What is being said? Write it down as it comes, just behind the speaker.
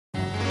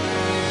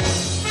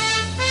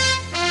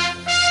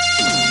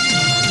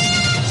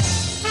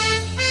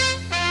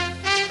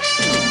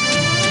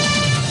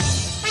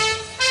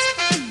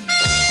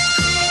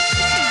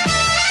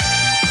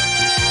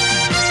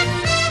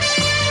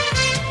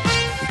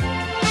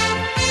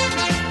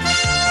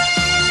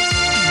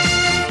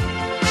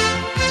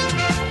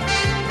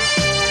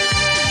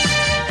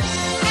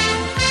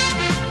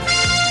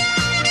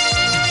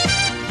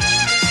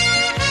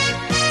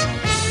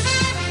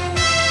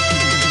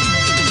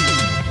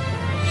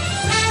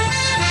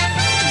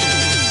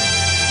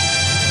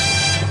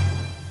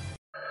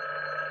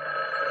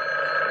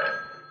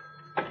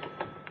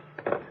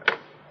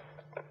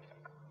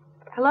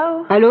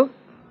Алло?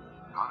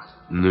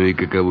 Ну и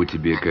каково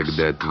тебе,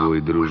 когда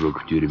твой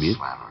дружок в тюрьме?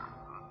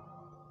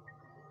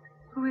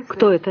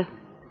 Кто это?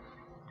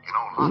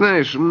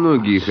 Знаешь,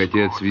 многие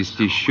хотят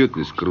свести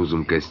счеты с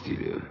Крузом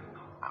Кастильо.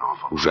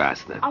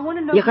 Ужасно.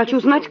 Я хочу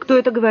знать, кто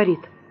это говорит.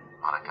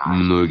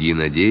 Многие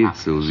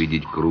надеются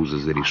увидеть Круза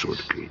за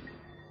решеткой.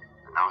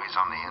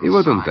 И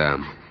вот он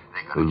там.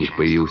 У них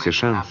появился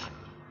шанс.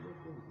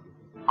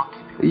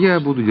 Я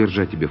буду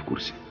держать тебя в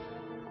курсе.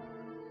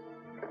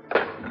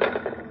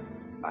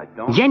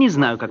 Я не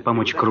знаю, как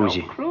помочь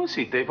Крузи.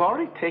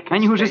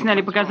 Они уже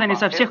сняли показания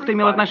со всех, кто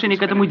имел отношение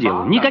к этому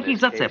делу. Никаких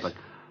зацепок.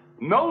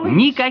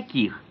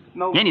 Никаких.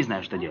 Я не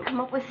знаю, что делать.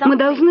 Мы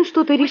должны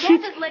что-то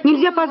решить.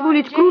 Нельзя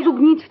позволить Крузу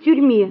гнить в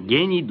тюрьме.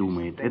 Гений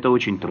думает, это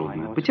очень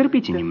трудно.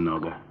 Потерпите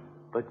немного.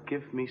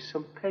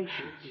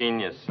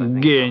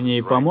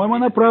 Гений, по-моему,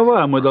 она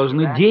права. Мы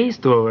должны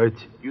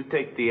действовать.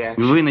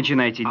 Вы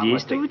начинаете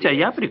действовать, а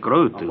я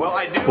прикрою тыл.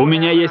 У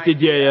меня есть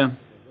идея.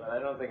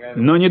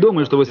 Но не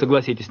думаю, что вы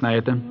согласитесь на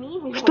это.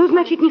 Что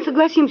значит не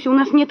согласимся? У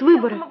нас нет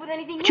выбора.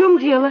 В чем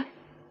дело?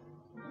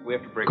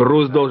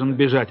 Круз должен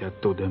бежать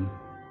оттуда.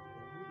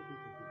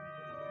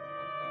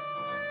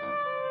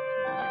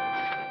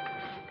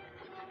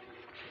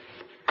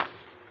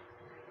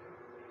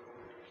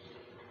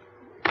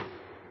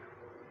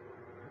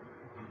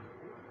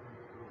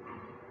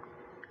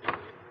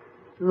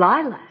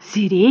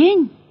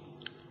 Сирень?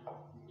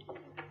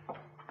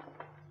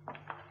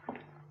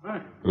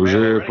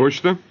 Уже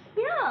почта?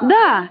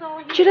 Да,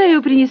 вчера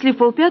ее принесли в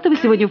 4:30,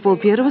 сегодня в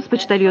 4:30. С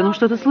почтальоном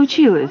что-то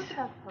случилось.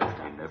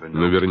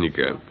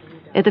 Наверняка.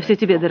 Это все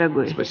тебе,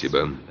 дорогой.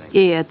 Спасибо.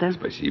 И это.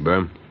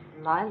 Спасибо.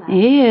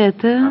 И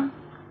это.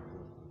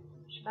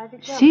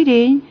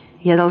 Сирень.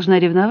 Я должна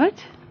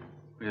ревновать?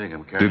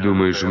 Ты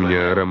думаешь, у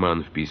меня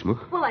роман в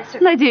письмах?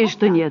 Надеюсь,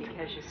 что нет.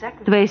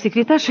 Твоя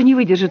секретарша не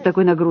выдержит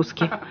такой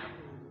нагрузки.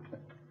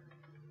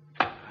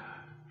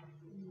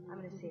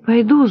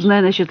 Пойду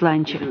узнаю насчет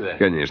ланча.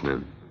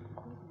 Конечно.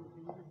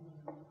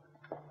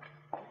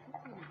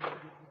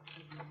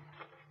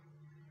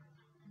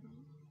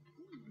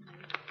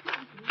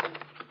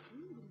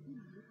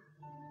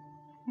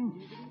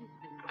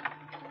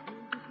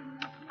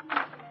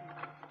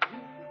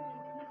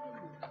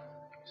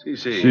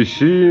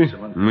 Си,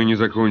 мы не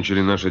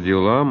закончили наши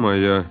дела,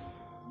 моя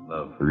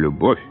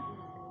любовь.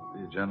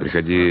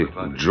 Приходи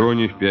к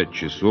Джонни в 5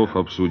 часов,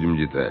 обсудим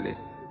детали.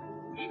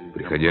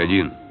 Приходи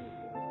один.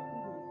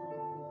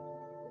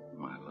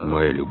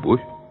 Моя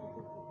любовь?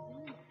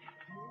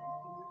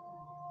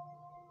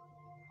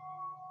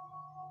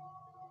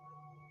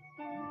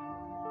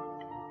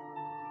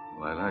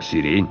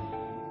 Сирень?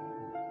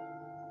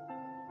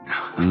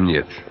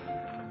 Нет.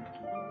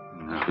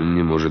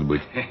 Не может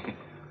быть.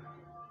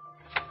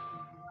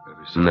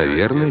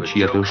 Наверное,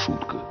 чья-то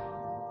шутка.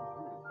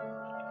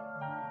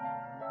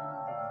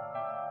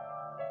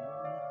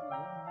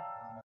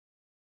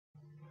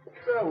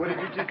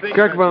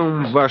 Как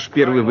вам ваш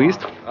первый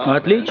выезд?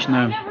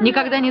 Отлично.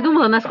 Никогда не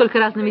думала, насколько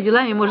разными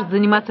делами может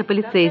заниматься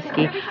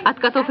полицейский. От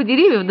котов и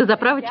деревьев до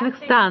заправочных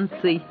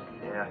станций.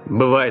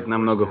 Бывает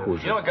намного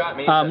хуже.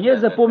 А мне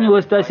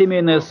запомнилась та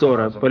семейная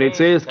ссора.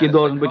 Полицейский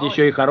должен быть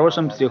еще и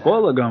хорошим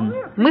психологом.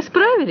 Мы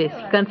справились.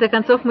 В конце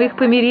концов, мы их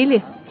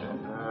помирили.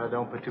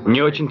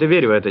 Не очень-то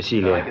верю в это,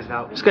 Силия.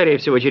 Скорее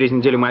всего, через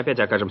неделю мы опять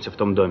окажемся в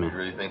том доме.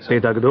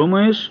 Ты так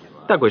думаешь?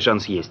 Такой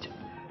шанс есть.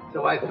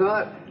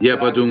 Я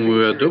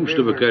подумаю о том,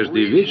 чтобы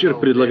каждый вечер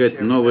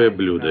предлагать новое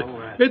блюдо.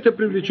 Это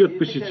привлечет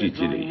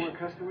посетителей.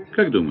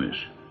 Как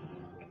думаешь?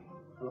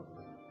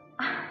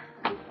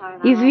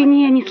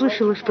 Извини, я не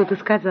слышала, что ты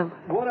сказал.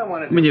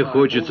 Мне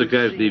хочется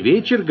каждый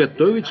вечер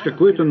готовить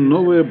какое-то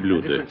новое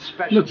блюдо.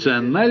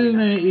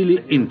 Национальное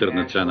или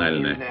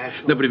интернациональное.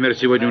 Например,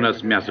 сегодня у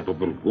нас мясо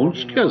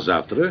по-бургундски, а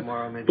завтра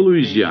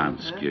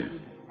по-луизиански.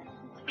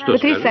 Что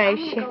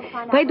Потрясающе.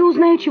 скажешь? Пойду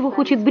узнаю, чего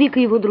хочет Брик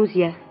и его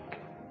друзья.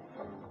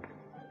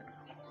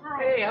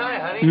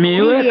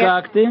 Милая, Привет.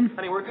 как ты?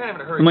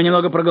 Мы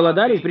немного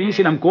проголодались,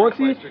 принеси нам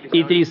кофе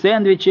и 3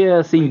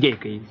 сэндвича с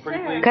индейкой.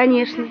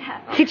 Конечно.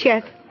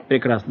 Сейчас.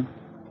 Прекрасно.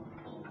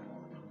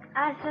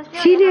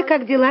 Сирия,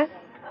 как дела?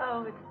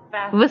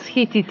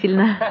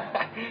 Восхитительно.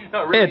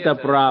 Это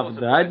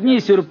правда. Одни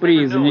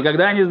сюрпризы.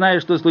 Никогда не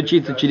знаешь, что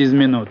случится через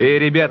минуту.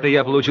 Ребята,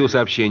 я получил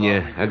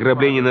сообщение.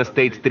 Ограбление на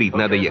Стейт-стрит,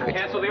 надо ехать.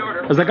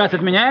 Заказ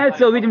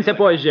отменяется, увидимся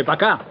позже.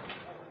 Пока.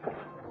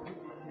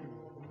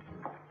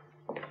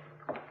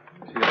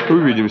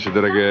 Увидимся,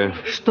 дорогая.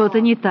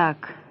 Что-то не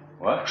так.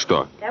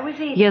 Что?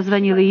 Я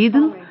звонила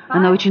Иден,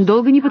 она очень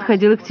долго не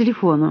подходила к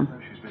телефону.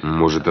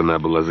 Может, она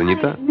была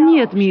занята?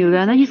 Нет,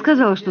 милая, она не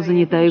сказала, что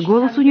занята, и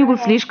голос у нее был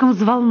слишком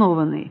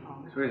взволнованный.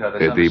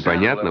 Это и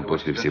понятно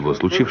после всего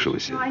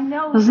случившегося.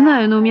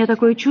 Знаю, но у меня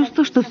такое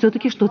чувство, что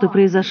все-таки что-то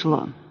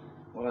произошло.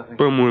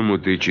 По-моему,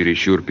 ты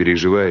чересчур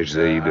переживаешь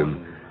за Иден.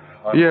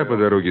 Я по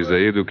дороге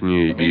заеду к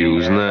ней и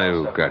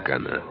узнаю, как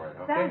она.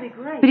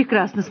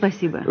 Прекрасно,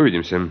 спасибо.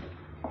 Увидимся.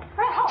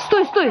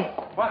 Стой, стой!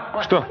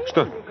 Что?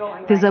 Что?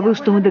 Ты забыл,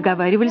 что мы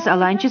договаривались о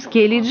ланче с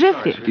Келли и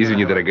Джеффри?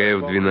 Извини, дорогая,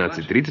 в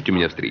 12:30 у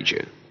меня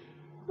встреча.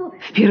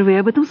 В Впервые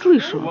об этом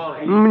слышу.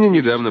 Мне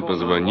недавно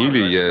позвонили,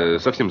 я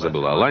совсем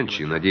забыл о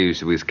ланче.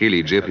 Надеюсь, вы с Келли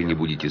и Джеффри не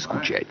будете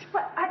скучать.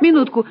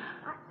 Минутку.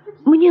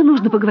 Мне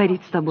нужно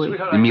поговорить с тобой.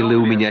 Милая,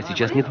 у меня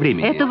сейчас нет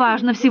времени. Это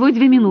важно, всего 2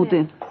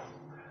 минуты.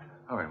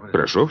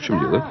 Хорошо, в чем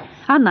дело?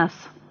 О нас.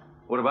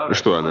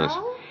 Что о нас?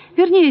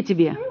 Вернее,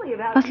 тебе.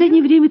 В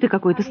последнее время ты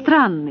какой-то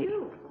странный.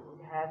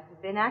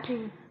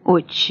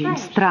 Очень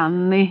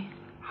странный.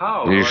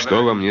 И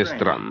что во мне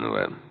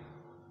странного?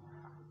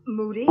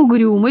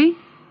 Угрюмый.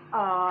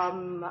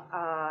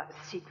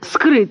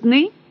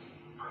 Скрытный.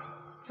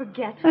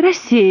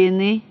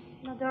 Рассеянный.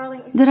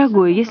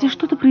 Дорогой, если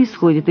что-то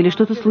происходит или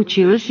что-то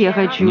случилось, я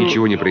хочу...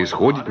 Ничего не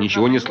происходит,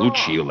 ничего не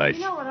случилось.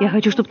 Я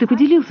хочу, чтобы ты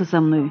поделился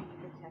со мной.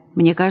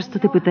 Мне кажется,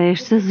 ты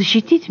пытаешься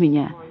защитить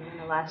меня.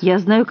 Я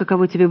знаю,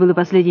 каково тебе было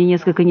последние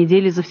несколько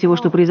недель из-за всего,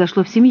 что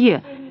произошло в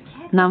семье.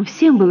 Нам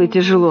всем было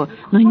тяжело,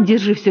 но не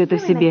держи все это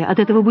в себе. От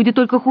этого будет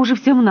только хуже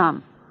всем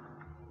нам.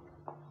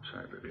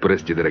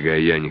 Прости, дорогая,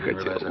 я не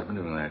хотел.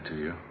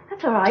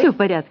 Все в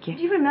порядке.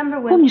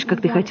 Помнишь,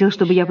 как ты хотел,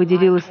 чтобы я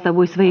поделилась с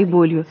тобой своей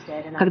болью,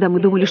 когда мы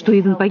думали, что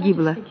Иден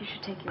погибла?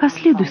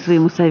 Последуй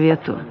своему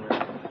совету.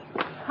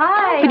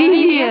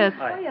 Привет!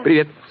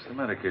 Привет.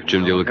 В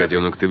чем дело,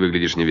 котенок? Ты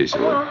выглядишь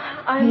невесело.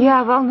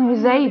 Я волнуюсь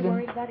за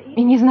Иден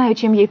и не знаю,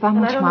 чем ей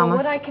помочь,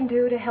 мама.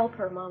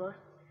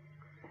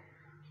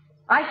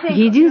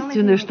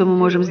 Единственное, что мы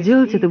можем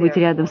сделать, это быть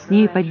рядом с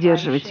ней и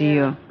поддерживать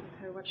ее.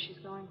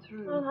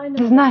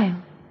 Знаю.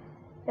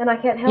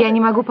 Я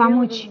не могу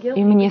помочь,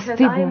 и мне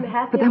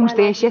стыдно, потому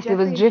что я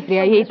счастлива с Джеффри,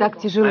 а ей так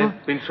тяжело.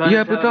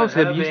 Я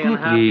пытался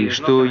объяснить ей,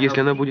 что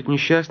если она будет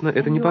несчастна,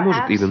 это не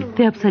поможет Иден.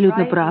 Ты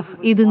абсолютно прав.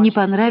 Иден не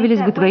понравились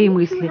бы твои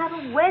мысли.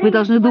 Вы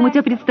должны думать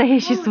о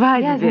предстоящей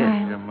свадьбе. Я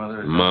знаю.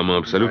 Мама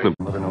абсолютно...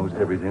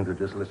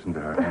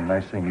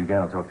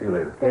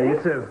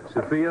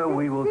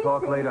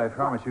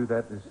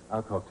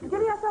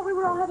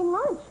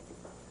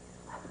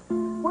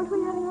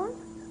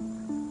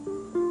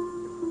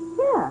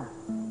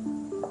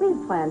 We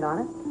had planned on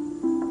it,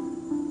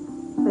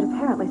 but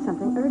apparently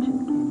something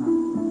urgent came up.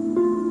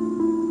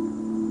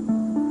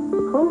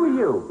 Who are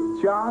you,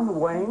 John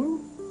Wayne?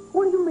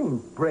 What do you mean,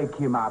 break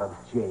him out of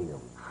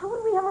jail? How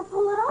would we ever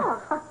pull it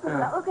off?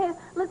 Okay,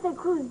 let's say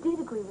Cruz did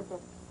agree with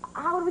it.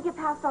 How would we get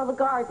past all the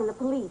guards and the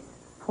police?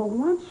 For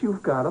once,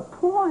 you've got a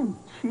point.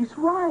 She's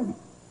right.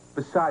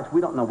 Besides,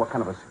 we don't know what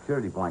kind of a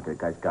security blanket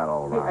guy's got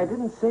all around. Hey, I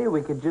didn't say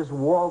we could just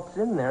waltz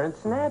in there and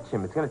snatch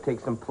him. It's going to take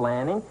some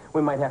planning.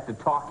 We might have to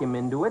talk him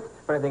into it,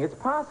 but I think it's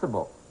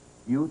possible.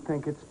 You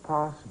think it's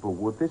possible?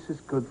 Well, this is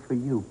good for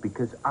you,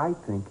 because I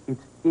think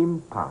it's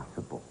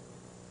impossible.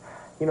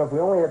 You know, if we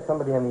only had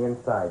somebody on the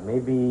inside,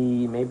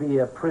 maybe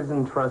a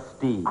prison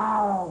trustee.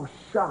 Oh,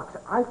 shucks.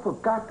 I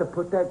forgot to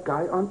put that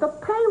guy on the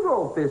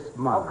payroll this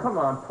month. Oh, come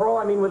on, Pearl.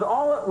 I mean, with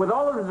all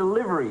of the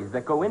deliveries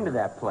that go into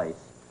that place,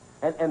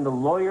 and the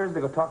lawyers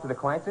that go talk to the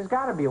clients, there's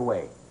got to be a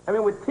way. I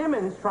mean, with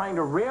Timmons trying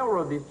to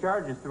railroad these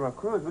charges through a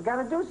Cruz, we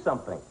got to do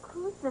something.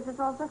 Cruz says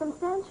it's all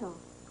circumstantial.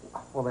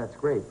 Well, that's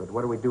great, but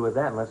what do we do with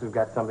that unless we've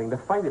got something to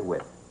fight it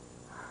with?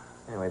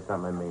 Anyway, it's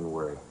not my main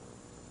worry.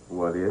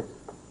 What is?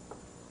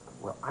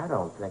 Well, I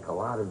don't think a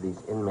lot of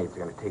these inmates are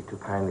going to take too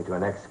kindly to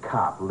an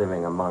ex-cop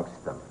living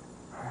amongst them.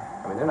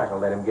 I mean, they're not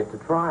going to let him get to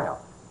trial.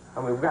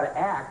 I mean, we got to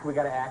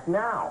act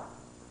now.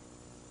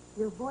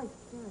 Your voice,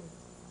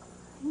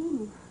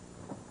 Jerry.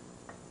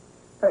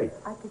 Hey.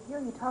 I could hear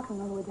you talking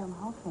all the way down the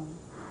hall train.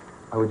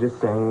 I was just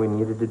saying we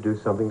needed to do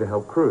something to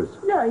help Cruz.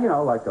 Yeah, you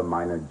know, like a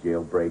minor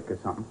jailbreak or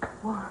something.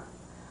 Well,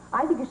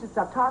 I think you should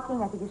stop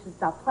talking. I think you should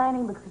stop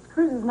planning, because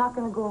Cruz is not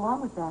going to go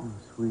along with that. Oh,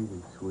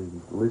 sweetie,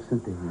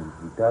 listen to him.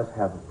 He does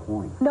have a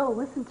point. No,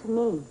 listen to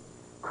me.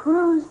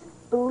 Cruz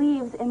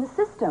believes in the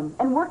system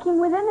and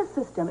working within the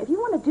system. If you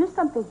want to do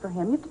something for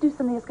him, you have to do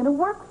something that's going to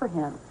work for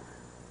him.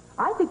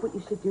 I think what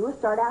you should do is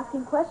start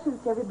asking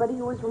questions to everybody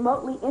who is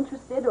remotely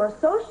interested or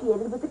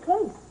associated with the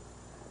case.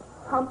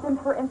 Pump them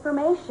for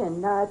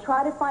information.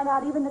 Try to find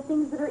out even the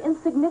things that are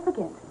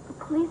insignificant. The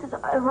police have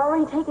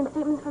already taken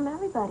statements from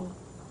everybody.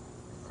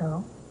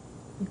 So,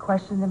 you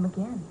question them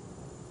again.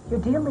 You're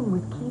dealing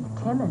with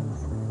Keith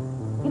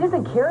Timmons. He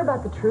doesn't care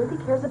about the truth, he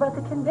cares about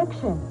the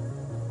conviction.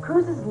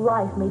 Cruz's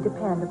life may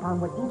depend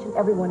upon what each and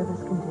every one of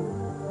us can do.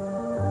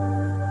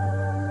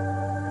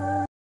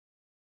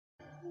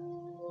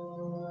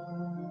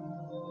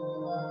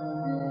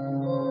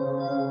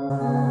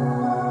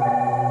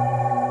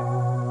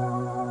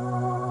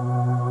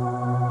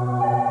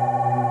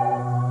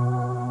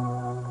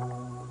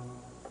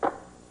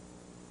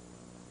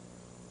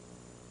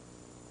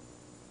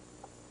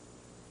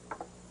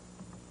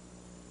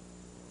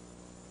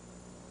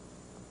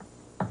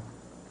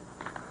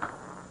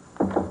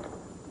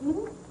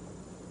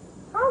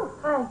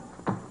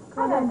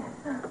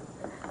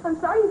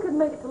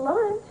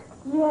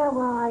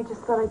 I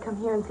just thought I'd come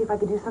here and see if I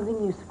could do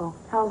something useful.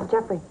 How's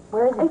Jeffrey?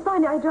 Where is he? It's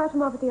fine. I dropped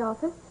him off at the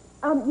office.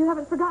 You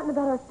haven't forgotten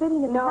about our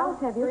fitting at the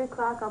house, have you? 3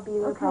 o'clock, I'll be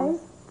there. Okay.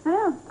 Sit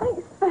down.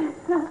 Thanks.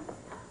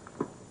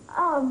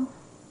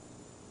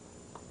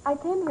 I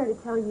came here to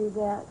tell you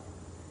that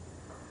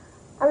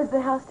I was at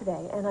the house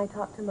today, and I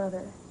talked to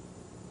Mother.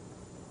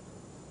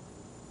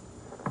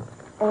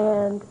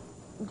 And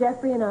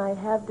Jeffrey and I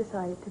have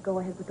decided to go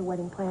ahead with the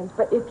wedding plans.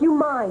 But if you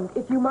mind,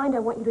 I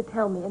want you to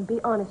tell me and be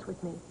honest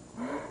with me.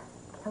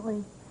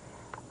 Kelly,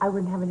 I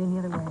wouldn't have it any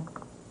other way.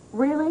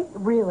 Really?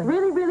 Really.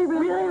 Really? I'm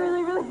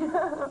really happy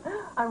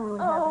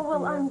Oh, well,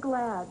 for you. I'm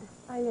glad.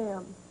 I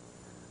am.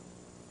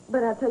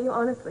 But I'll tell you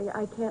honestly,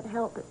 I can't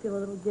help but feel a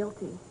little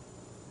guilty.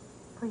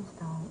 Please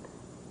don't.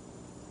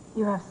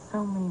 You have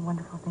so many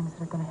wonderful things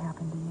that are going to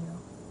happen to you.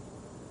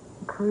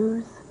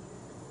 Cruz,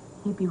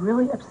 he'd be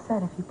really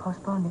upset if you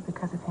postponed it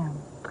because of him.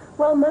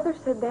 Well, Mother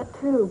said that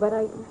too, but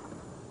I...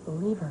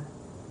 Believe her.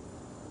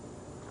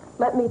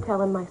 Let me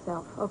tell him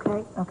myself,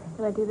 okay? Okay.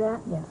 Can I do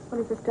that? Yes.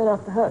 What is this done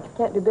off the hook? You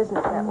can't do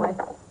business that way.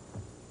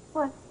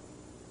 What?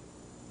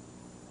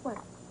 What?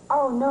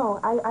 Oh, no,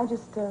 I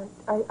just,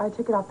 I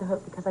took it off the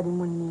hook because I didn't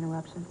want any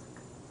interruptions.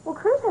 Well,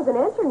 Cruz has an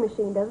answering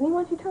machine, doesn't he?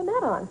 Why don't you turn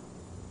that on?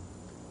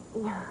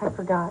 Yeah, I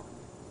forgot.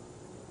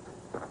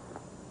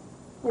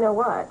 You know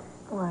what?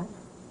 What?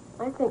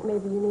 I think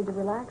maybe you need to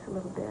relax a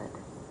little bit.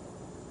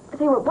 I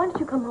tell you what, why don't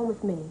you come home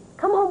with me?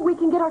 Come home, we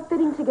can get our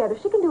fitting together.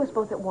 She can do us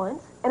both at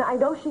once. And I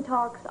know she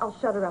talks, I'll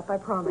shut her up, I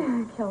promise.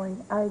 Kelly,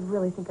 I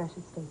really think I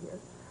should stay here.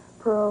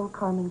 Pearl,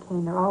 Carmen,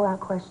 Kane, they're all out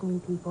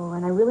questioning people,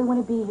 and I really want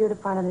to be here to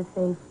find out if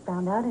they've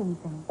found out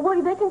anything. Well,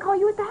 they can call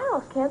you at the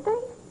house, can't they?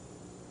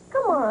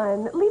 Come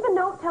on, leave a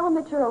note, tell them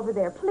that you're over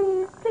there.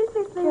 Please, please,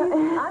 please, please.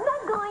 I'm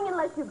not going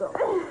unless you go.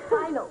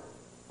 I know.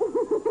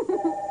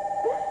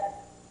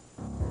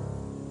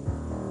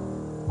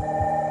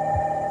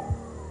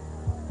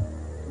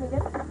 Can we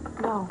get it?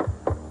 No.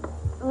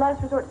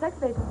 Last resort sex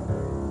agency.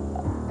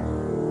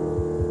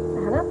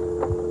 Hang up.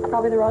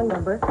 Probably the wrong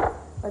number.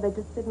 Or they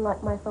just didn't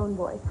like my phone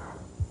voice.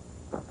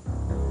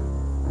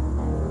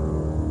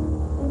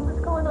 Eden,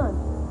 what's going on?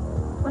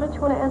 Why don't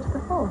you want to answer the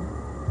phone?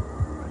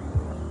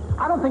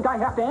 I don't think I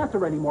have to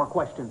answer any more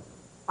questions.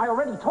 I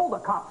already told the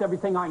cops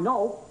everything I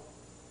know.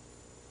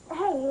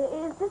 Hey,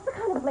 is this the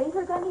kind of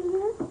blazer gun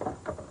you use?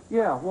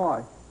 Yeah,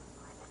 why?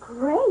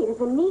 Great. It's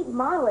a neat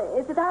model.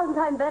 It's 1,000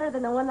 times better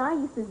than the one I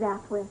used to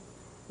zap with.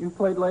 You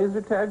played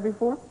laser tag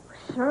before?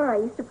 Sure, I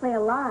used to play a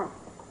lot.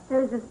 There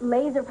was this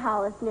laser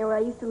palace near where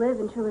I used to live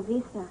in Chula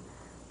Vista.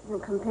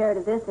 Doesn't compare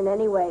to this in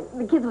any way.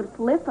 The kids would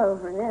flip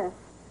over this.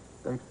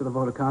 Thanks for the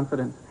vote of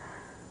confidence.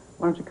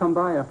 Why don't you come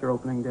by after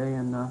opening day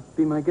and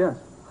be my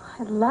guest?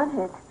 I'd love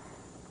it.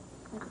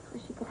 I just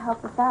wish you could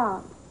help us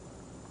out.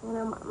 You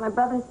know, my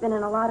brother's been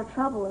in a lot of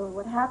trouble over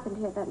what happened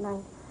here that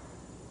night.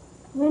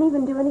 You didn't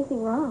even do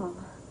anything wrong.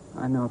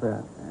 I know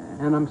that.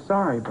 And I'm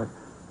sorry, but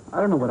I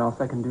don't know what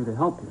else I can do to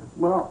help you.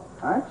 Well,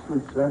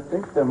 actually, sir, I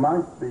think there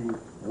might be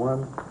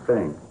one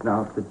thing.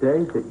 Now, the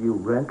day that you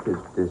rented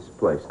this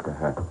place to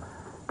her,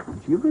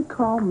 do you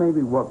recall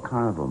maybe what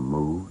kind of a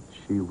mood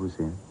she was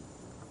in?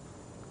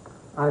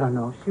 I don't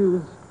know. She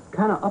was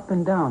kind of up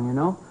and down, you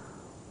know?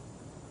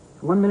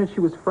 One minute she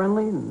was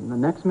friendly, and the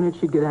next minute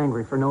she'd get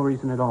angry for no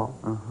reason at all.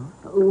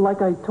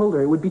 Like I told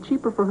her, it would be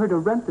cheaper for her to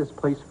rent this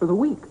place for the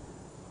week.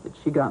 But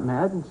she got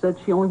mad and said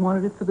she only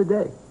wanted it for the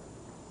day.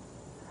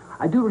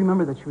 I do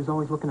remember that she was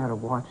always looking at her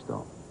watch,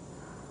 though.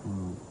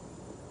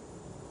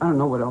 I don't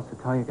know what else to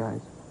tell you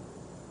guys.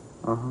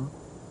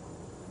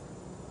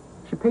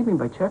 She paid me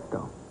by check,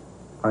 though.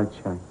 By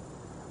check.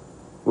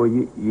 Well,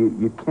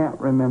 you can't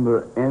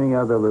remember any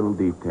other little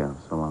details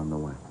along the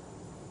way?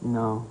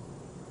 No.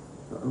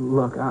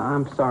 Look,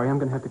 I'm sorry. I'm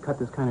going to have to cut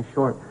this kind of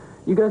short.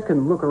 You guys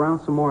can look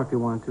around some more if you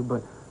want to,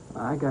 but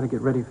I got to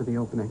get ready for the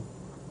opening.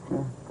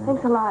 Yeah,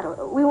 Thanks a lot.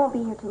 We won't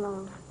be here too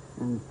long.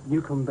 And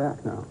you come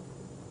back now,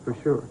 for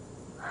sure.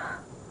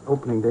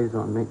 Opening day's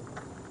on me.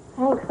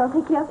 Thanks. I'll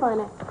take you up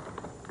on it.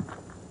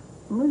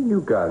 Well,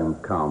 you got him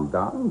calmed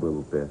down a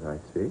little bit, I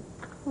see.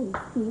 Well, you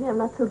see, I'm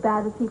not so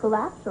bad with people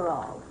after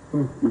all.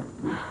 I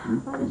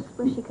just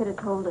wish you could have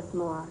told us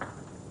more.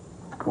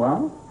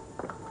 Well,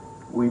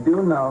 we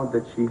do know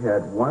that she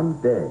had one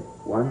day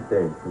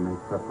to make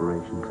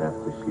preparations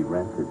after she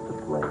rented the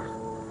place.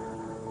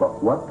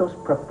 But what those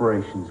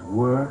preparations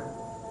were,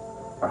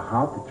 or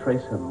how to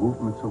trace her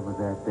movements over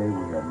that day,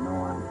 we have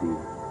no idea.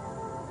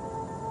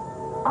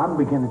 I'm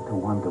beginning to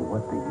wonder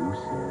what the use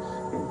is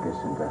in this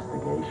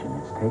investigation.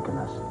 It's taken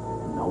us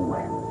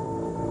nowhere.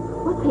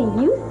 What the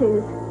use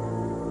is?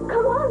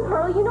 Come on,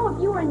 Pearl. You know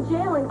if you were in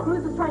jail and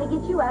Cruz was trying to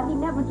get you out, he'd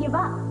never give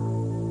up. I'm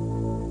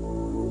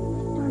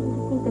starting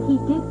to think that he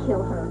did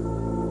kill her.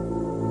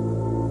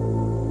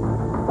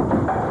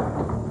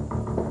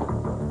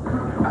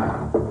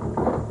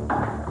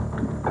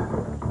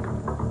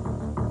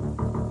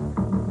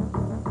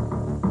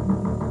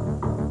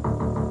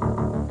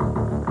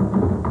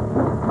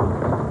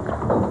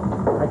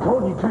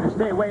 To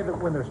stay away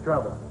when there's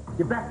trouble.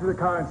 Get back to the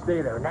car and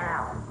stay there,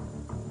 now.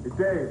 Hey,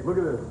 Dave, look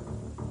at this.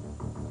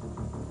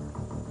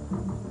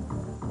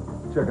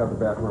 Check out the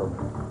back room.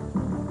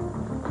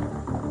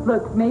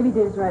 Look, maybe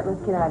Dave's right.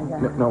 Let's get out of here.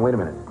 No, wait a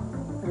minute.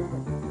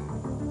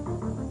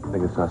 I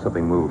think I saw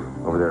something move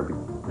over there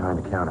behind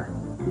the counter.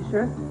 You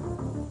sure?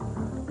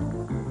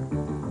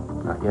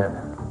 Not yet.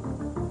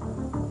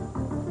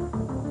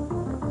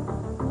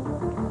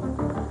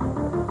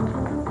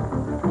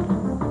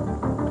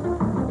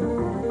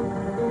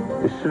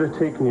 should have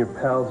taken your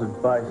pal's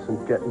advice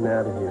and getting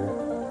out of here.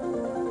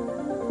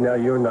 Now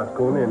you're not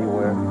going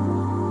anywhere.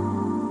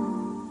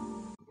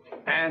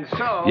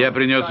 Я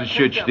принес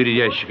еще 4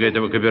 ящика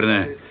этого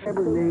каберне.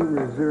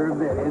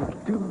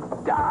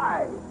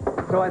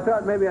 So I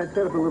thought maybe I'd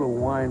set up a little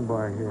wine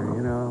bar here,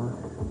 you know.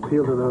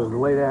 Appeal to those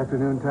late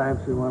afternoon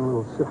types who want a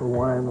little sip of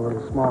wine, a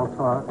little small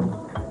talk.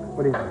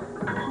 What do you think?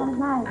 Oh,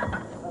 nice.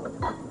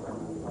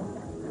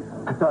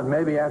 I thought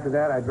maybe after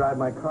that I'd drive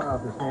my car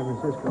off the San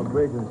Francisco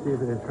Bridge and see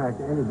if it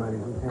attracted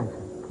anybody's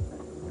attention.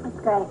 That's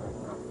great.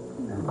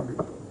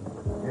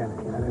 Yeah,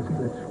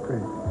 that's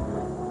great.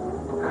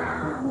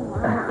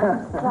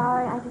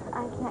 Sorry, I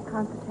can't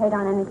concentrate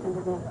on anything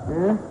today.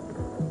 Yeah?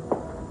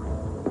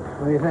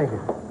 What are you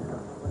thinking?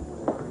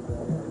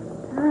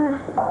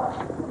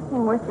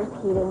 Nothing worth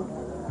repeating.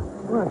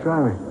 Come on, try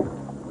me.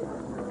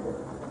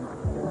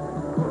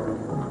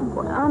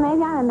 Well,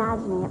 maybe I'm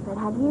imagining it, but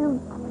have you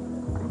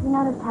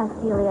noticed how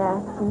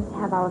Celia seems to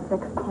have all of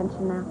Bric's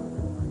attention now?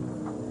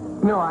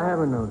 No, I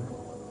haven't noticed.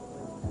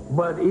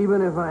 But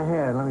even if I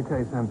had, let me tell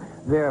you something.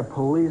 They're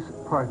police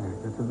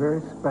partners. It's a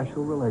very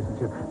special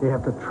relationship. They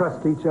have to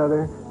trust each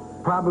other,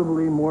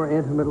 probably more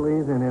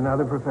intimately than in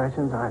other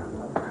professions. I don't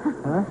know.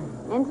 Huh?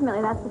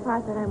 Intimately, that's the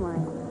part that I'm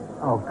worried.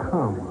 Oh,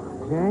 come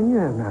on, Jan. You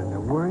have nothing to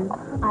worry about.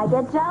 I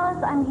get jealous.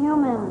 I'm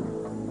human.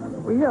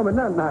 Well, yeah, but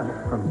not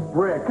from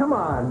Brick. Come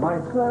on, my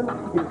son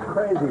is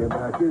crazy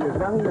about you. There's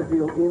nothing to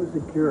feel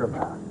insecure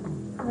about.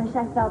 I wish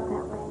I felt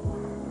that way.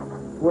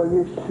 Well,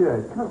 you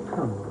should. Come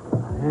on.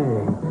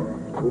 Hey,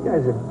 you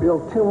guys have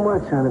built too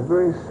much on a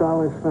very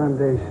solid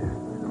foundation.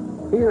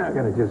 You're not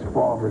going to just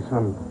fall for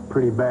some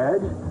pretty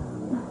badge.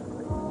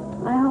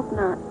 I hope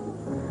not.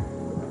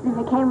 If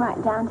it came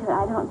right down to it,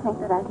 I don't think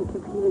that I could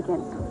compete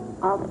against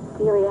all that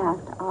Celia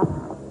has to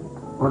offer.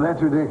 Well,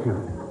 that's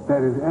ridiculous.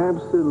 That is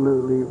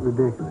absolutely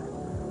ridiculous.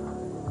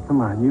 Come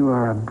on, you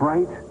are a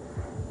bright,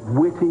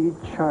 witty,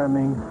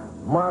 charming,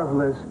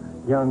 marvelous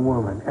young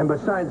woman. And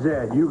besides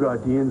that, you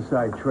got the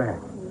inside track.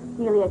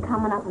 Celia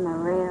coming up in the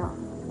rail.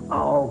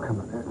 Oh, come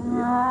on.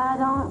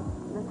 Don't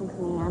listen to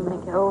me. I'm going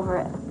to get over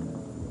it.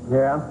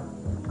 Yeah?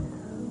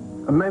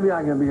 Maybe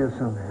I can be of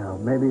some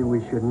help. Maybe we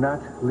should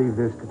not leave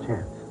this to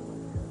chance.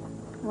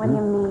 What do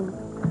you mean?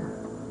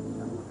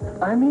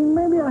 I mean,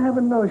 maybe I have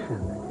a notion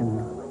that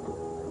can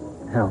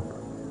help.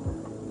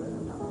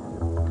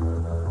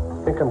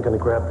 I think I'm going to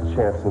grab the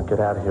chance and get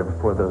out of here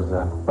before those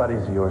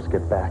buddies of yours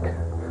get back.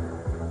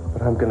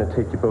 But I'm going to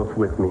take you both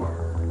with me.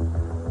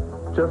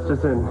 Just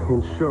as an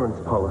insurance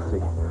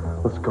policy.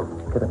 Let's go.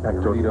 Get it back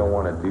to You don't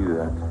want to do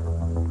that.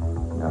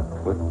 Now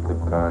put the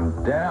gun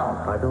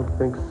down. I don't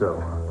think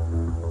so.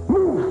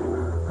 Move!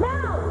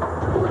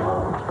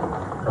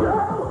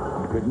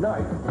 Good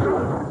night.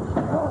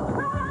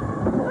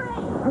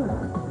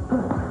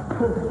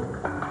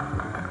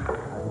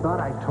 I thought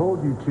I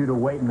told you two to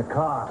wait in the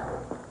car.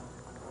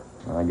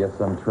 Well, I guess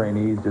some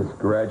trainees just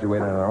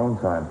graduated on their own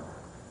time,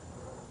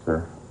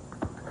 sir.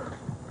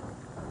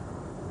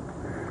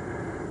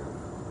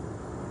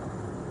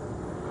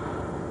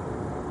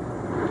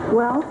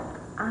 Well,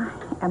 I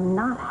am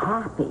not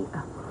happy.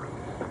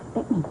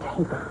 Let me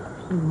take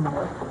a few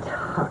more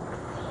tucks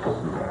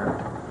here.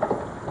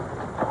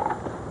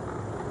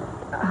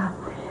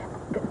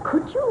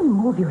 Could you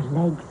move your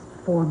legs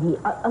for me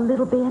a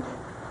little bit?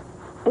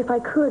 If I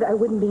could, I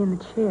wouldn't be in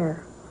the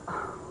chair.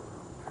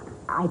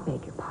 I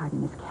beg your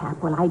pardon, Miss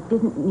Capwell. I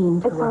didn't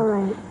mean to... It's all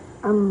right.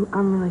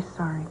 I'm really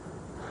sorry.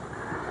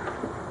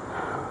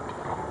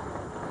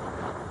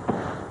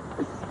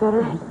 Is this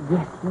better?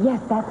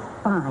 Yes, that's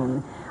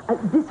fine.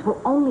 This will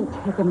only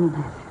take a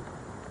minute.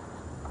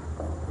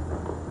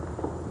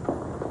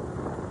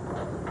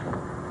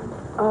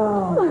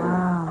 Oh,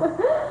 wow.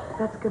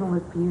 That's going to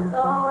look beautiful.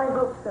 Oh, I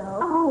hope so.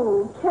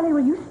 Oh, Kelly,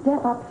 will you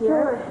step up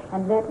here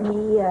and let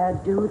me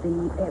do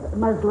the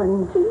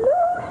muslin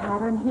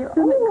pattern here?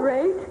 Isn't it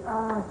great?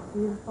 Oh, it's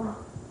beautiful.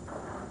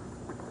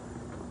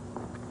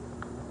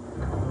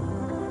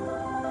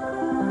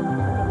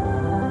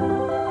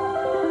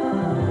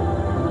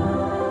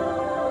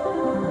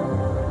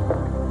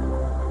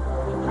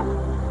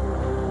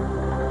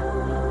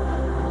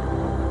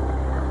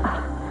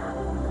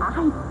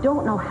 I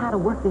don't know how to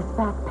work this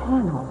back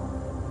panel.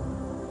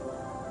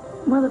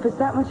 Well, if it's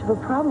that much of a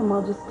problem,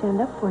 I'll just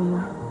stand up for you.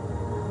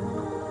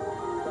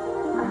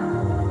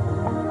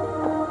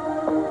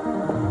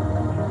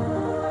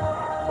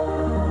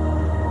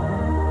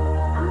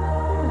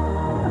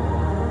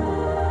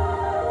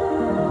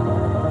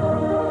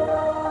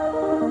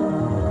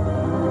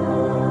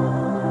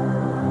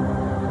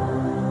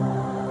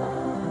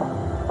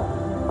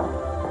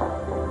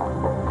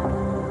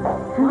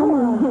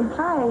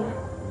 Hi.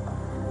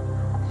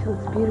 She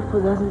looks beautiful,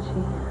 doesn't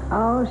she?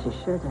 Oh, she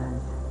sure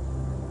does.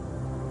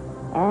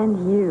 And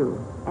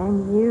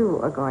you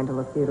are going to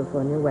look beautiful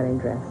in your wedding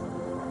dress.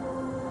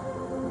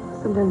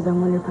 Sometimes I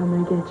wonder if I'm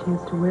going to get a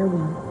chance to wear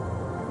one.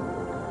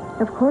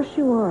 Of course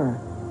you are.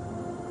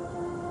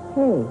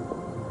 Hey,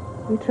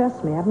 you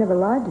trust me. I've never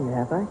lied to you,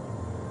 have I?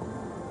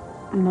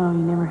 No,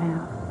 you never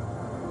have.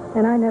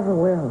 And I never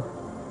will.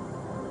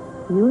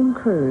 You and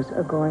Cruz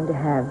are going to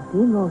have the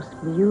most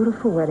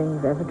beautiful wedding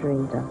you've ever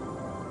dreamed of.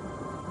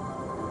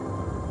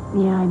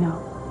 Yeah, I know.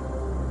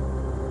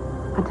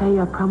 I tell you,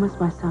 I promised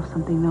myself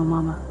something, though,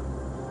 Mama.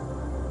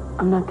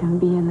 I'm not going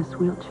to be in this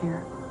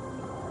wheelchair.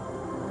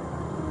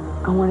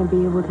 I want to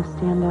be able to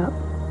stand up,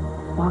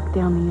 walk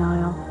down the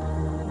aisle,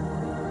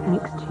 and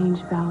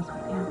exchange vows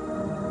with him.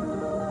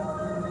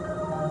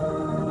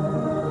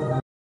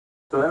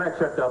 So then I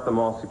checked out the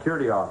mall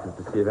security office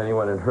to see if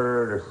anyone had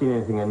heard or seen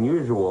anything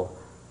unusual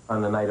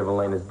on the night of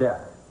Elena's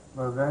death.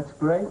 Well, that's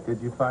great. Did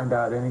you find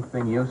out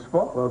anything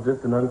useful? Well,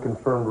 just an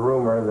unconfirmed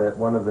rumor that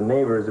one of the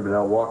neighbors had been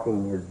out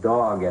walking his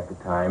dog at the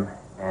time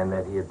and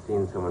that he had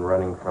seen someone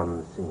running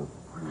from the scene.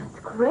 That's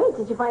great.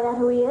 Did you find out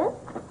who he is?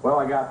 Well,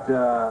 I got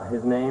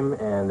his name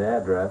and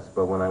address,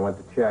 but when I went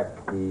to check,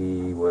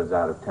 he was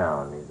out of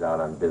town. He's out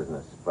on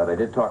business. But I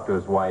did talk to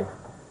his wife,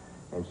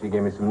 and she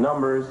gave me some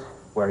numbers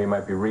where he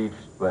might be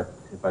reached, but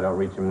if I don't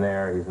reach him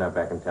there, he's not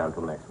back in town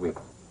till next week.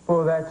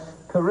 Well, that's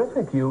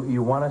terrific.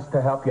 You want us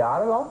to help you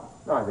out at all?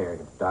 No, I think I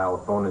can dial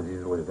the phone as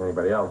easily as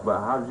anybody else, but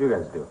how did you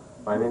guys do?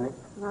 Find anything?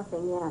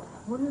 Nothing yet.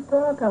 What are you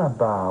talking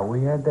about?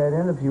 We had that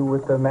interview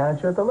with the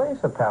manager at the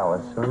Laser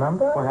Palace,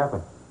 remember? What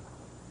happened?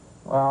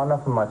 Well,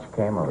 nothing much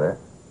came of it.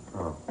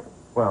 Oh,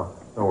 well,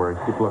 don't worry.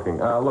 Keep looking.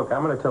 Look,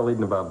 I'm going to tell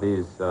Eden about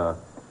these. I'll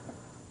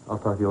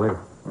talk to you later.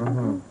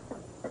 Mm-hmm.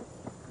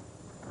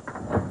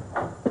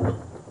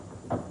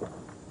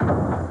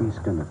 He's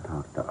gonna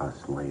talk to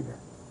us later.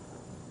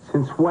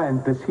 Since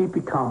when does he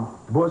become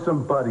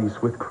bosom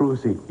buddies with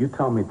Cruzy? You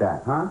tell me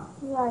that, huh?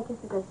 Yeah, I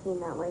guess it does seem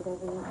that way,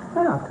 doesn't it?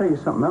 Yeah, I'll tell you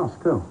something else,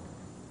 too.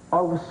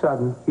 All of a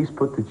sudden, he's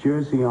put the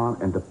jersey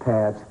on and the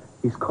pads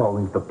he's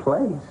calling the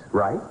plays,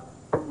 right?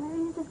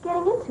 Maybe he's just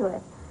getting into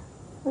it.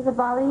 Does it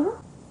bother you?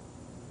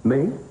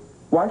 Me?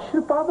 Why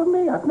should it bother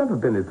me? I've never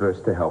been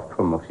adverse to help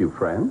from a few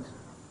friends.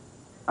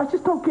 I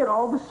just don't get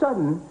all of a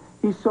sudden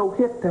he's so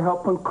hip to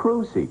helping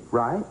Cruzy,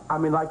 right? I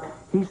mean, like,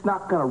 he's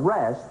not gonna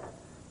rest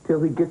till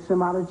he gets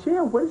him out of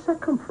jail. Where does that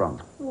come from?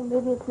 Well,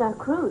 maybe it's not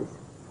Cruz.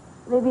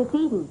 Maybe it's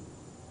Eden.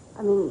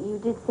 I mean, you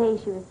did say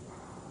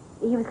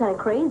he was kind of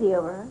crazy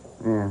over her.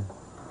 Yeah.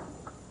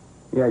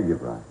 Yeah, you're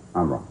right.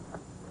 I'm wrong.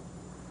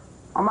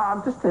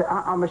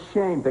 I'm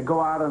ashamed to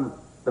go out on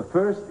the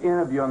first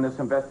interview on this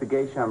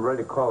investigation. I'm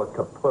ready to call it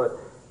kaput.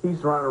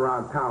 He's running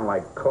around town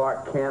like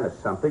Clark Kent or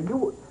something.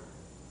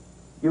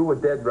 You were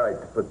dead right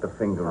to put the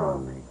finger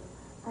on me.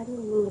 I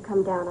didn't mean to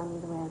come down on you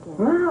the way I did.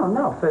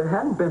 No. If it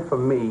hadn't been for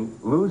me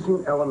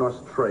losing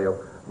Eleanor's trail,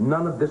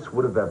 none of this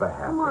would have ever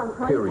happened. Come on,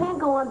 Pearl. You can't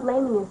go on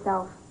blaming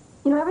yourself.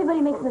 You know,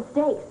 everybody makes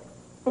mistakes.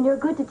 And you're a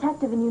good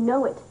detective and you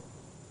know it.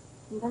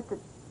 You got the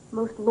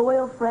most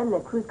loyal friend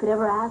that Cruz could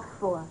ever ask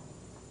for.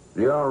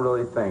 You don't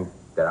really think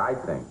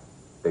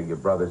that your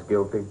brother's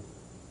guilty?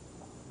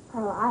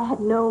 Pearl, I had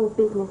no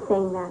business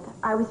saying that.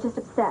 I was just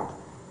upset.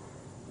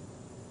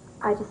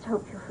 I just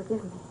hope you'll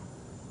forgive me.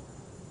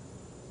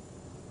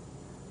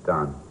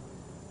 Done.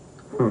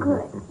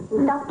 Good.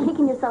 And stop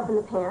kicking yourself in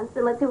the pants,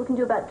 and let's see what we can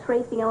do about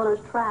tracing Eleanor's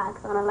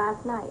tracks on her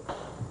last night.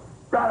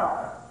 Right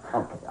on.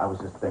 Okay, I was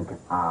just thinking,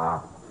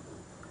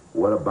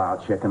 what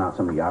about checking out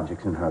some of the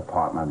objects in her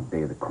apartment on the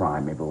day of the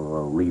crime? Maybe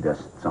it'll lead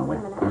us somewhere.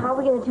 Wait a minute. How are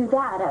we going to do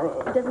that?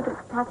 Doesn't the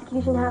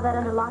prosecution have that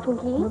under lock and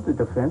key? Well, the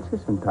defense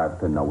is entitled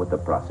to know what the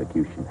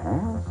prosecution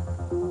has.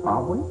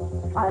 Are we?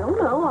 I don't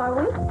know, are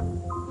we?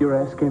 You're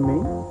asking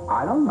me?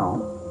 I don't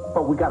know.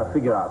 But we got to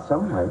figure out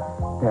some way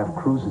to have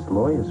Cruz's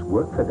lawyers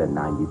work for their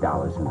 $90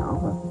 an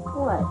hour.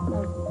 What?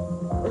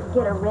 Like,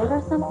 get a writ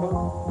or something?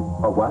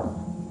 A what?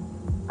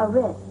 A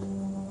writ.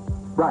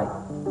 Right.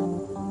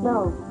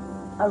 No,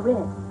 a writ.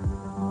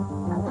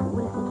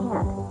 What if he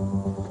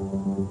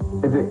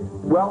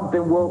can't? Well,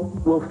 then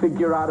we'll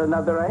figure out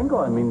another angle.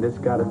 I mean, there's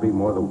got to be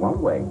more than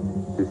one way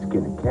to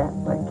skin a cat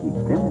like Keith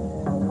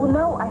Dillon. Well,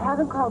 no, I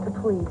haven't called the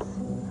police.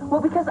 Well,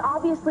 because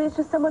obviously it's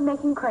just someone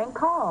making crank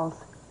calls.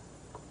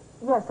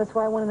 Yes, that's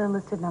why I want an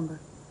enlisted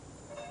number.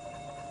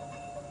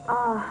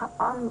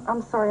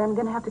 I'm sorry. I'm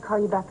going to have to call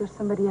you back. There's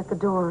somebody at the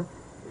door.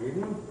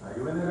 Edie, are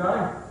you in there,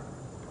 darling?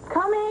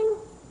 Coming.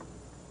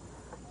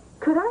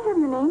 Could I have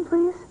your name,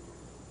 please?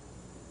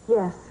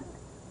 Yes.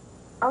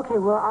 Okay,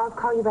 well, I'll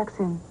call you back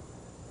soon.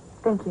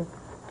 Thank you.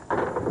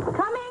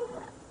 Coming.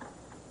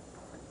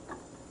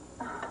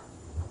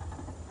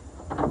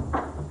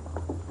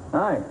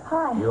 Hi.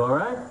 Hi. You all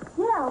right?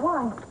 Yeah,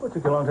 why? What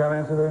took you a long time to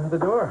answer the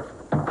door?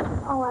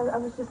 Oh, I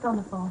was just on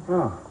the phone.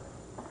 Oh.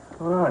 What's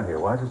going on here?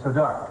 Why is it so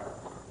dark?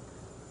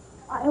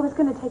 I was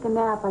going to take a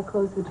nap. I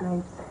closed the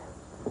drapes.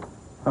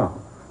 Oh.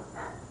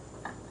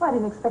 Well, I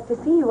didn't expect to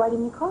see you. Why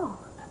didn't you call?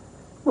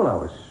 Well, I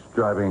was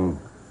driving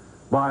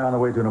by on the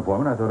way to an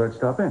appointment. I thought I'd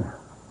stop in.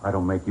 I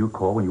don't make you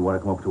call when you want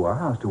to come up to our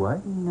house, do I?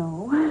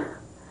 No.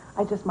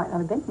 I just might not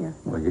have been here.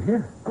 Well, you're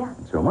here. Yeah.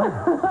 And so am I.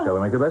 Shall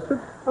we make the best of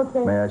it?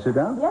 Okay. May I sit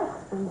down? Yes,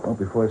 please. Well,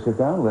 before I sit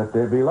down, let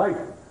there be light.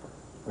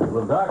 It's a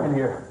little dark in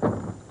here.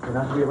 You're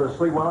not going to be able to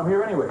sleep while I'm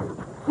here anyway.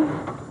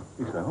 At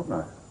least I hope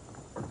not.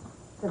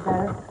 Is it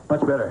better?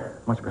 Much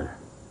better. Much better.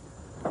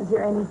 Is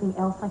there anything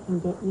else I can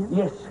get you?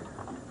 Yes.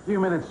 A few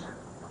minutes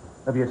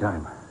of your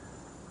time.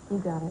 You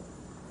got it.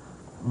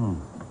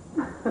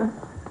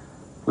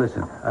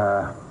 Listen,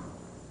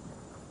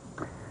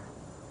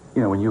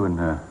 you know, when you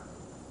and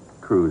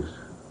Cruz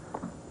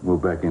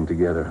moved back in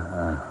together,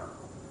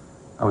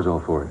 I was all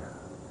for it.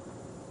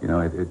 You know,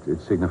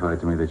 it signified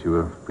to me that you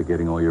were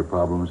forgetting all your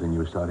problems and you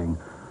were starting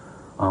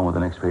on with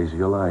the next phase of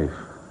your life.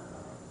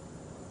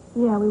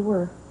 Yeah, we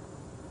were.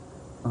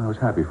 Well, I was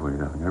happy for you,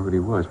 darling. Everybody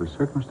was, but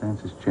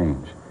circumstances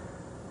change.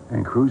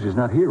 And Cruz is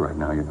not here right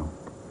now, you know.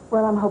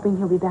 Well, I'm hoping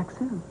he'll be back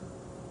soon.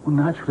 Well,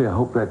 naturally, I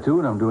hope that, too,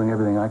 and I'm doing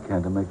everything I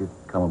can to make it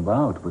come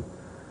about, but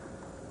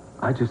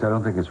I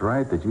don't think it's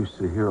right that you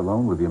sit here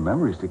alone with your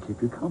memories to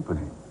keep you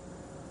company.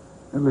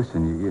 Now,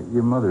 listen,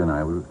 your mother and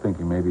I were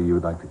thinking maybe you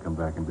would like to come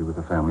back and be with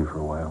the family for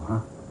a while, huh?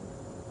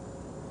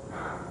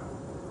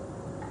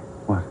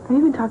 What? Have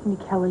you been talking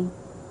to Kelly?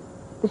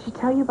 Did she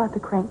tell you about the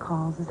crank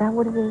calls? Is that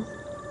what it is?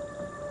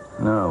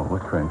 No,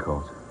 what crank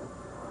calls?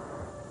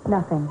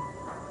 Nothing.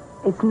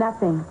 It's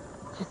nothing.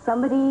 It's just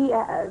somebody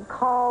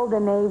called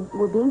and they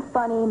were being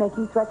funny,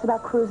 making threats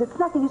about Cruz. It's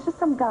nothing. It's just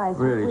some guys.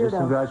 Really? Just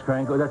some guys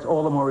crank? Oh, that's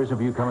all the more reason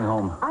for you coming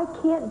home. I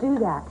can't do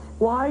that.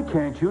 Why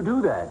can't you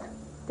do that?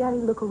 Daddy,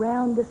 look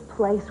around this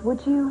place,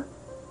 would you?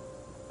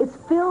 It's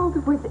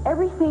filled with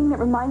everything that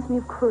reminds me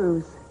of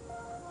Cruz.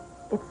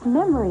 It's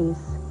memories.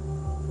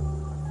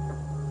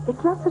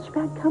 It's not such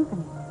bad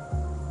company.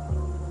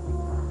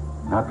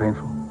 Not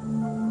painful?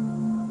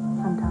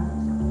 Sometimes.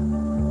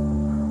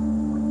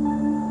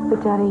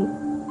 But, Daddy,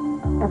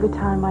 every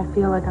time I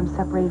feel like I'm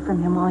separated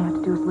from him, all I have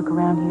to do is look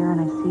around here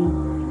and I see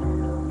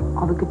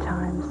all the good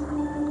times.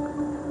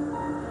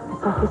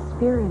 It's like his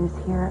spirit is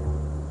here.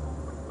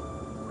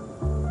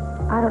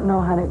 I don't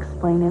know how to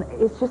explain it.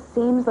 It just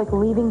seems like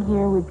leaving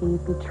here would be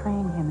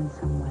betraying him in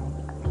some way.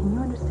 Can you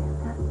understand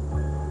that?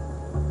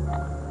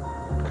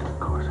 Of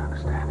course I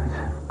understand it.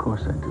 Of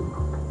course I do.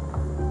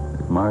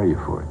 I admire you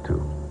for it,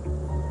 too.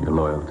 Your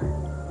loyalty.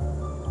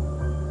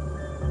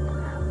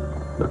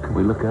 Look, can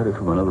we look at it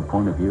from another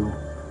point of view?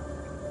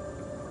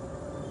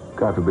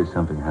 God forbid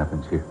something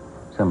happens here.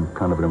 Some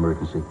kind of an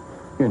emergency.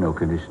 You're in no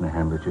condition to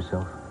handle it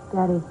yourself.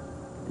 Daddy,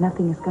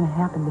 nothing is going to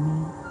happen to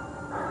me.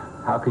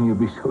 How can you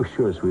be so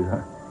sure,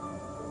 sweetheart?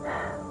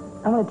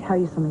 I'm going to tell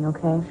you something,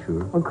 okay?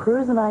 Sure. When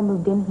Cruz and I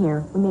moved in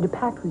here, we made a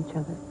pact with each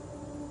other.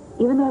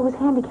 Even though I was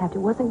handicapped, it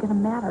wasn't going to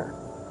matter.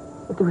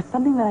 If there was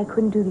something that I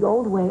couldn't do the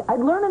old way, I'd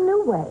learn a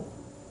new way.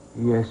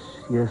 Yes,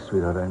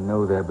 sweetheart, I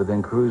know that. But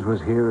then Cruz was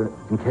here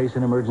in case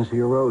an emergency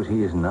arose.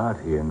 He is not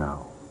here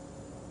now.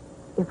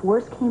 If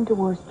worse came to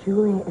worse,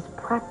 Julia is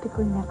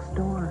practically next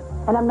door.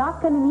 And I'm not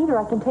going to need her.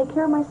 I can take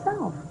care of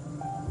myself.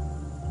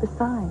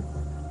 Besides,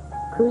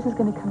 Cruz is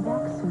going to come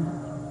back soon.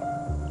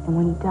 And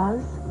when he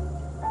does,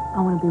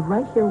 I want to be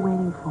right here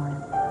waiting for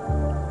him.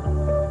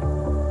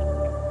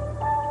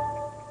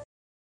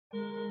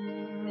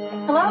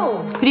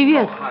 Hello.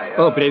 Привет.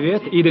 О,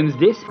 привет. Иден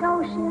здесь?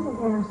 No, she isn't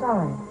here. I'm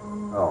sorry.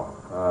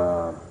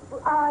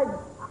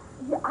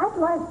 I'd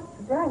like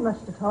very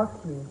much to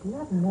talk to you. Do you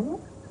have a minute?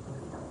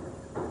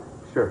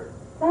 Sure.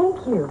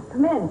 Thank you.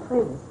 Come in,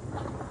 please.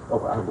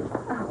 Oh, I'll do.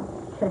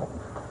 Okay.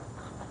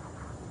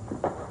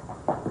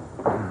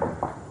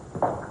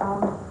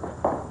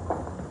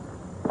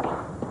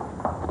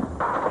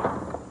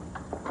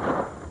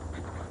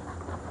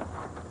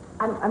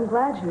 I'm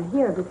glad you're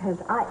here because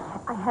I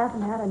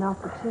haven't had an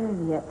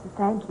opportunity yet to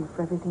thank you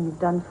for everything you've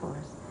done for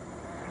us.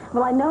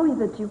 Well, I know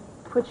that you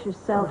put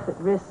yourself at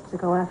risk to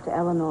go after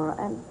Eleanor,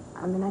 and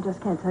I mean, I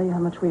just can't tell you how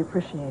much we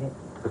appreciate it.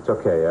 It's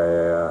okay.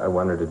 I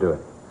wanted to do it.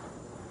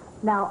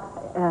 Now,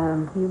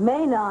 you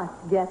may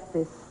not get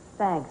this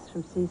thanks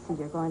from Cece.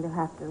 You're going to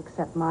have to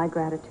accept my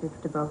gratitude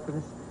to both of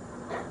us.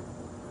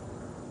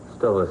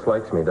 Still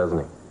dislikes me, doesn't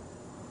he?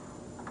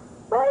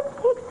 Well, it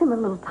takes him a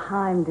little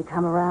time to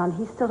come around.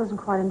 He still doesn't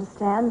quite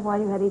understand why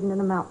you had Eden in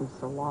the mountains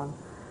so long.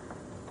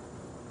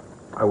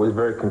 I was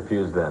very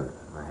confused then.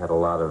 I had a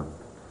lot of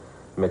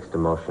mixed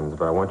emotions,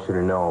 but I want you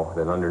to know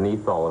that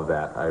underneath all of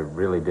that, I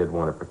really did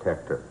want to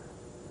protect her.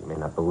 You may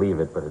not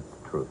believe it, but it's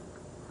the truth.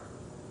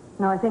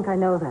 No, I think I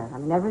know that. I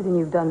mean, everything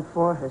you've done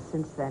for her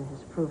since then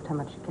has proved how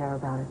much you care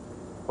about her.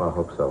 Well, I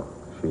hope so.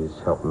 She's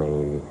helped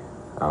me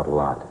out a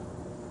lot.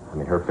 I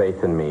mean, her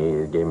faith in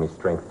me gave me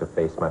strength to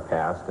face my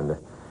past and to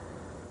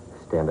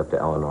stand up to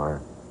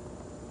Eleanor.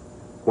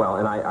 Well,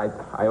 and I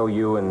owe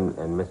you and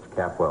Mr.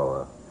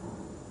 Capwell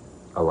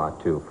a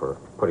lot, too, for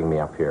putting me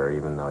up here,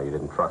 even though you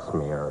didn't trust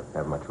me or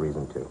have much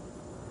reason to.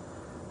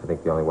 I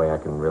think the only way I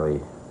can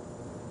really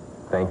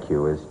thank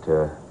you is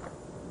to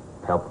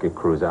help get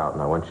Cruz out,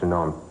 and I want you to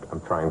know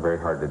I'm trying very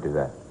hard to do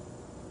that.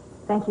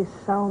 Thank you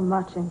so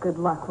much, and good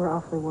luck. We're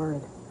awfully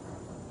worried.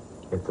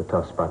 It's a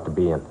tough spot to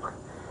be in.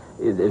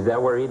 Is that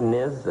where Eden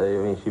is? I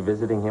mean, is she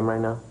visiting him right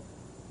now?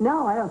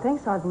 No, I don't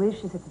think so. I believe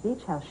she's at the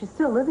beach house. She's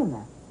still living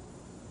there.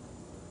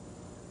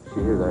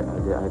 She is? I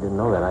didn't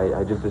know that.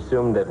 I just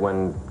assumed that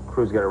when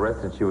Cruz got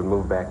arrested, she would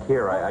move back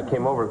here. I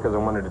came over because I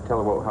wanted to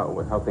tell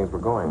her how things were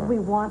going. We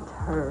want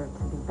her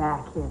to be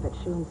back here, but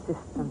she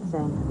insists on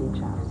staying at the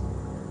beach house.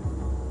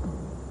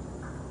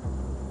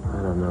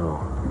 I don't know.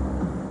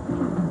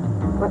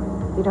 What?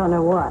 You don't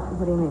know what?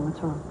 What do you mean? What's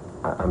wrong?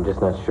 I'm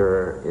just not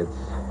sure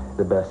it's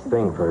the best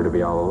thing for her to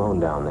be all alone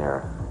down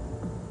there.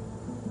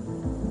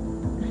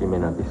 She may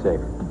not be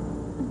safe.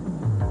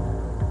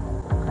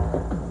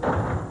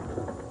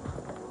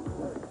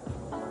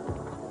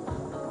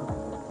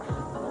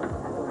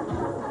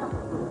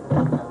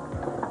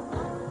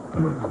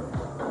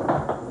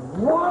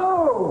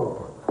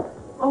 Whoa!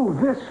 Oh,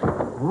 this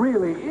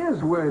really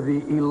is where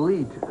the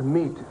elite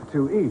meet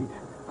to eat.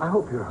 I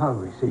hope you're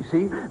hungry,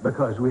 Cece,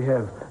 because we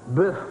have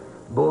bœuf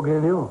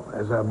bourguignon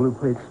as our blue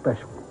plate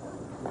special.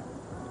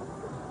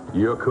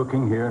 You're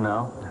cooking here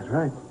now? That's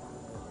right.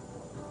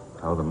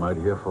 How the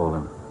mighty have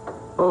fallen.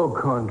 Au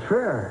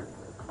contraire.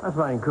 I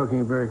find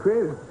cooking very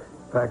creative.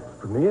 In fact,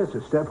 for me, it's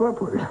a step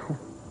upward.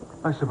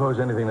 I suppose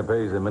anything that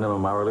pays the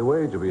minimum hourly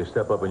wage will be a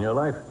step up in your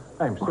life.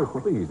 I'm so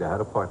pleased I had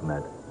a part in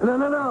that.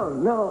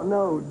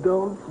 No,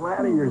 don't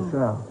flatter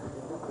yourself.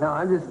 No,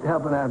 I'm just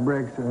helping out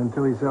Briggs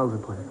until he sells the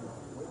place.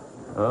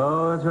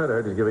 Oh, that's right. I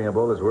heard he's giving up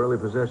all his worldly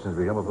possessions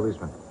to become a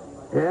policeman.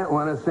 Yeah,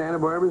 one of Santa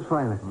Barbara's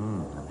finest.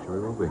 I'm sure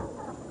he will be.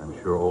 I'm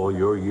sure all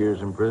your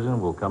years in prison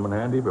will come in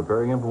handy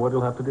preparing him for what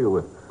he'll have to deal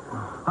with.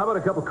 How about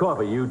a cup of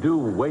coffee? You do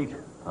wait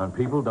on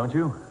people, don't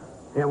you?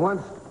 Yeah,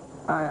 once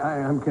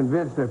I'm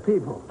convinced they're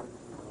people,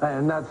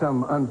 and not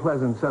some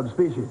unpleasant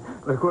subspecies.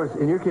 But, of course,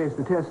 in your case,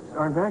 the tests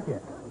aren't back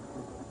yet.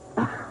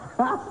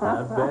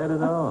 Not bad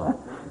at all.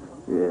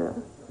 Yeah.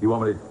 You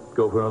want me to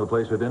go for another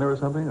place for dinner or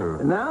something,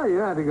 or? No, you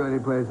don't have to go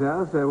anyplace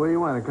else. What do you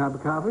want, a cup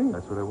of coffee?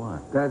 That's what I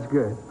want. That's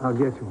good. I'll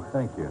get you one.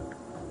 Thank you.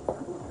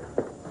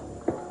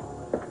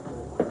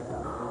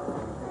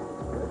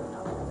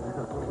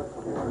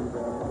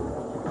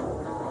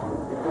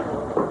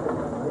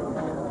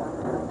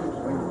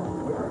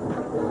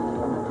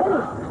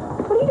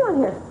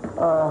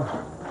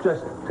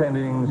 Just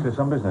tending to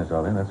some business,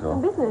 Arlene, that's all.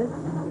 Business?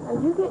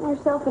 Are you getting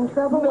yourself in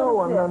trouble?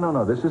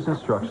 No. This is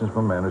instructions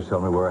from a man who's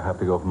telling me where I have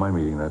to go for my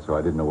meeting. That's all.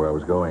 I didn't know where I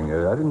was going.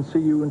 I didn't see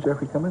you and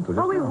Jeffrey come in till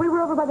just we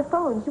were over by the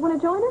phones. You want to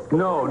join us?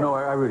 No,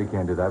 I really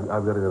can't do that.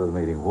 I've got to go to the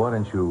meeting. Why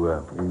don't you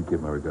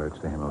give my regards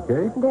to him,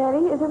 okay?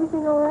 Daddy, is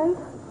everything all right?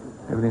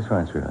 Everything's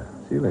fine, sweetheart.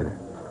 See you later.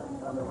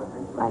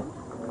 Bye.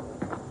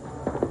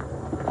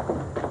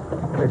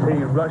 They say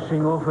you're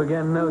rushing off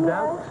again, no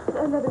doubt?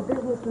 Another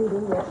business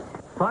meeting, yes.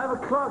 5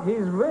 o'clock. He's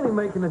really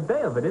making a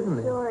day of it, isn't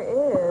he? Sure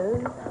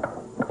is.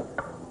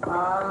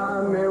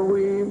 Mais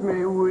oui.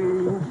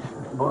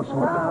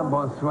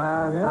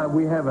 Bonsoir. Yeah.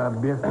 We have a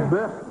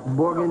bœuf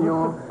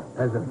bourguignon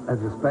as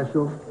a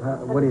special.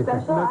 What do you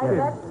think?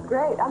 That's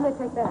great. I'm going to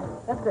take that.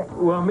 That's great.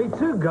 Well, me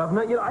too,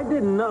 Governor. You know, I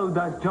didn't know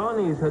that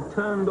Johnny's had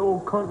turned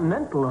all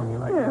continental on you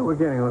like that. Yeah, we're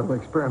getting a little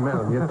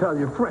experimental. You tell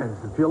your friends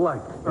if you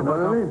like. You know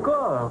what I mean? Of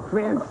course.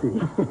 Fancy.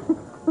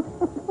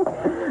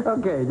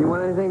 Okay, do you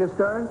want anything to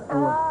start?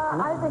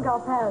 I think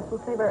I'll pass.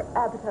 We'll save our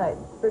appetite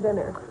for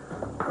dinner.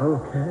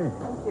 Okay.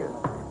 Thank you.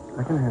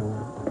 I can handle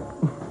it.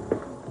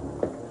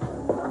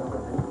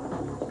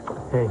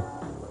 Hey,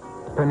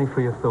 penny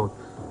for your thoughts.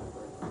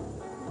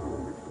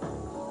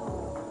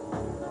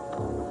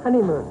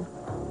 Honeymoon.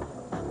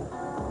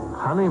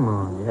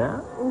 Honeymoon, yeah?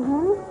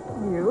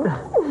 Mm-hmm. You?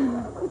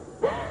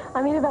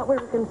 I mean about where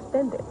we're going to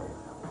spend it.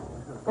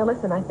 Now,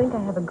 listen, I think I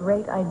have a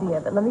great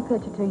idea, but let me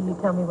pitch it to you. You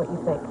tell me what you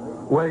think.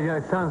 Well, yeah,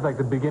 it sounds like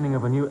the beginning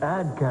of a new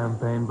ad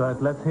campaign,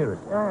 but let's hear it.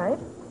 All right.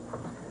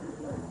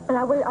 And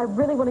I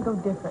really want to go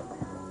different.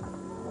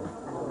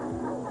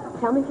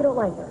 Tell me if you don't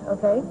like it,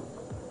 okay?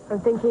 I'm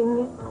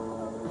thinking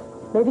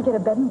maybe get a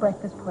bed and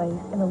breakfast place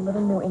in a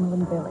little New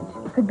England village.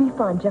 It could be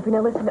fun, Jeffrey.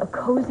 Now listen, a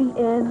cozy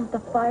inn, the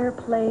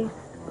fireplace,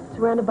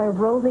 surrounded by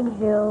rolling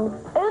hills,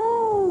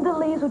 and the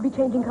leaves would be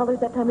changing colors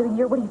that time of the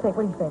year. What do you think?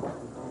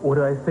 What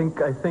do I think?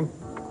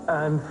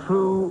 And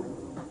through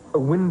a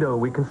window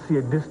we can see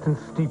a distant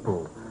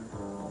steeple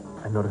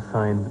and not a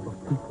sign of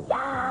people.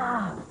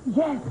 Yeah!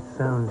 Yes! It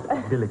sounds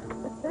idyllic.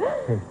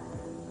 Hey,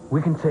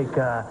 we can take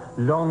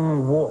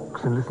long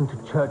walks and listen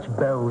to church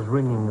bells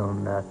ringing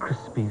on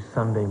crispy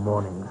Sunday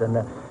mornings.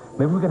 And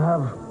maybe we can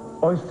have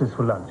oysters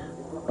for lunch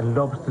and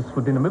lobsters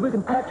for dinner. Maybe we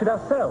can catch it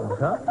ourselves,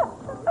 huh?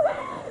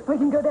 We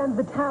can go down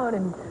to the town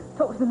and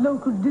talk to the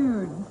local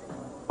dudes.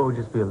 Or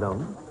just be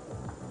alone.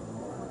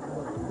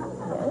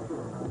 Yes?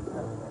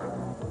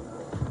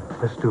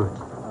 Let's do it.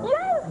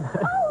 Yes!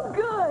 Oh,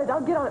 good! I'll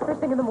get on it first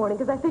thing in the morning,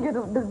 because I figure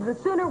the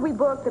sooner we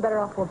book, the better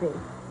off we'll be.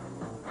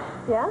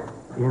 Yeah?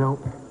 You know,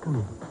 come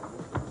here.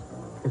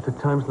 It's at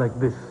times like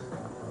this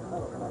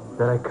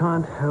that I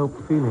can't help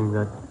feeling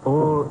that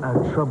all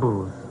our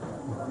troubles,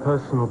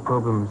 personal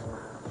problems,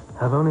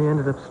 have only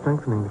ended up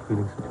strengthening the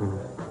feelings between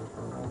us.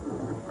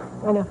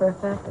 I know for a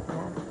fact it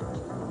has.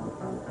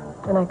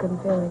 And I couldn't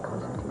feel any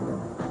closer to you.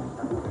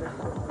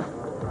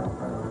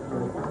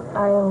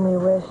 I only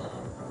wish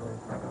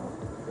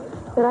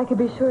that I could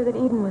be sure that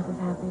Eden was as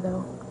happy,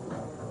 though.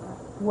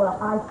 Well,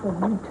 I said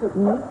you took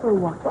me for a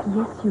walk.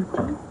 Yes, you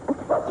did.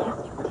 Yes,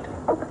 you did.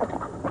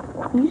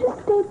 You just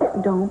stay there.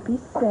 Don't be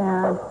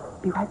sad.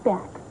 Be right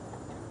back.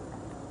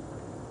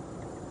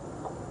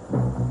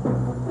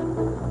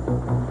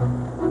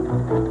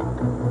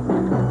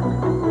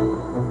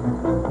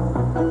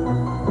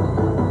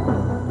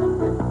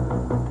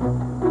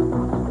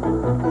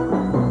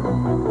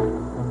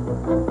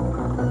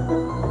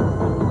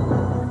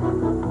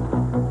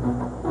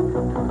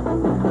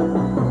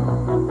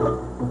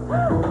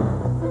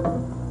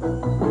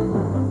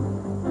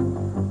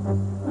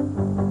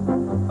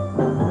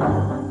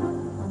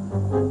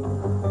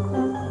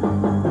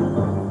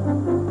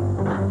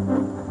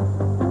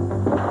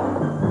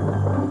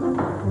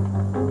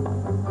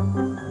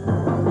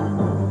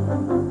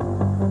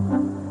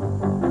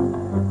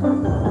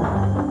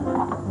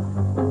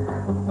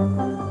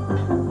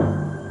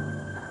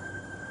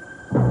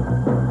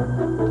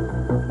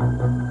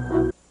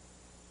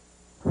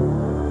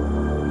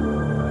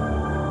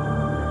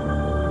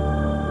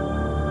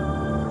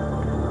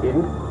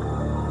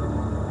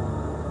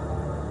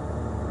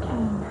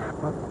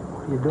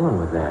 you doing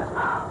with that?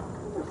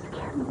 You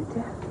scared me to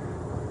death.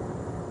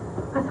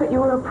 I thought you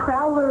were a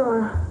prowler,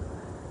 or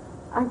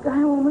I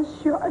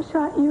almost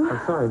shot you.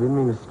 I'm sorry, I didn't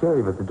mean to scare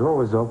you, but the door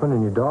was open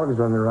and your dog was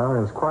running around and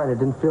it was quiet. It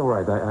didn't feel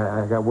right.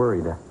 I got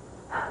worried.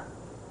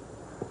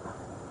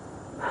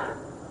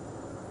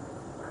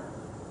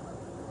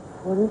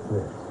 What is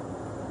this?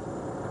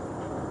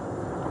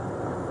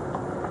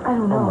 I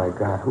don't know. Oh, my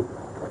God. Who?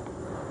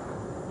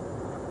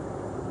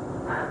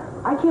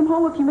 I came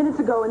home a few minutes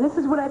ago, and this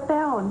is what I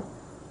found.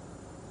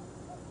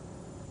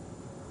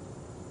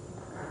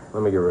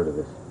 Let me get rid of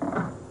this.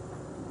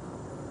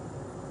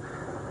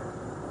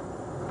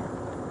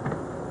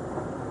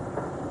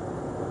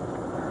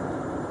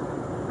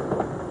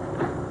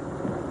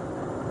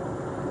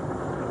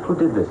 Who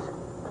did this?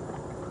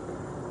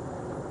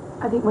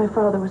 I think my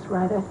father was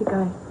right. I think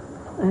I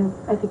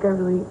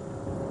really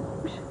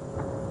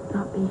should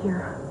not be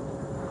here.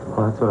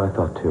 Well, that's what I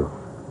thought, too.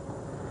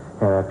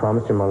 And I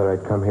promised your mother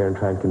I'd come here and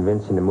try and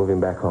convince you into moving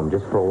back home,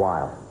 just for a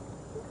while.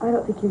 I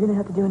don't think you're going to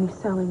have to do any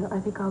selling. I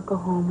think I'll go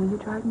home. Will you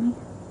drive me?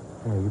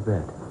 Yeah, you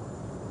bet.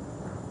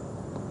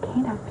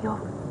 Kate, I feel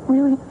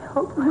really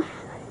helpless.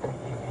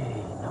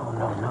 Hey,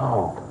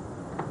 no.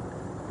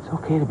 It's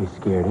okay to be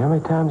scared. You know how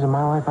many times in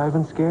my life I've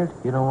been scared?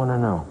 You don't want to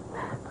know.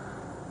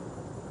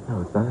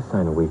 No, it's not a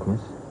sign of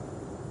weakness.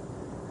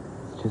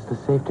 It's just a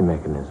safety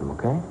mechanism,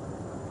 okay?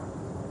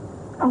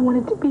 I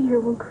wanted to be here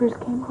when Cruz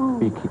came home.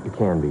 You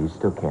can be. You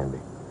still can be.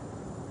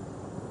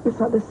 It's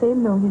not the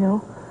same, though, you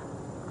know.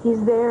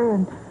 He's there,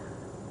 and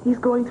he's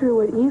going through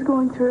what he's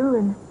going through,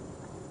 and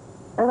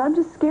I'm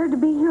just scared to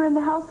be here in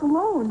the house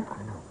alone.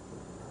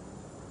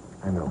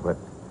 I know, but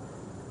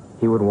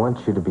he would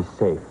want you to be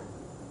safe.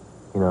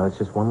 You know, it's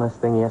just one less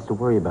thing he has to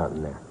worry about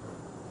in there.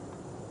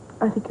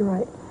 I think you're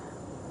right.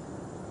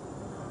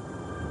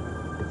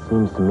 It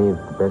seems to me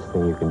that the best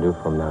thing you can do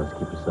for him now is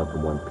keep yourself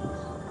in one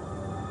piece.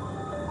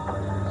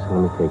 So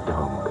let me take you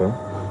home, okay?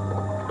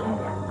 Okay.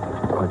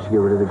 Why don't you get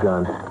rid of the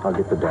gun? I'll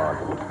get the dog.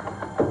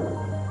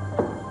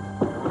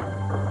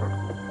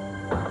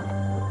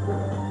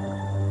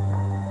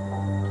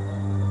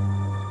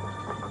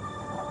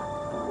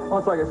 Well,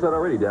 it's like I said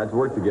already, Dad, to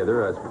work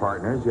together as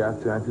partners, you have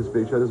to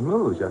anticipate each other's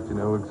moves. You have to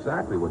know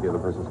exactly what the other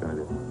person's going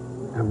to do.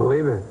 I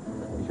believe it.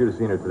 You should have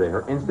seen her today.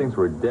 Her instincts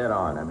were dead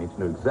on. I mean, she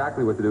knew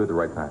exactly what to do at the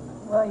right time.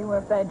 Well, you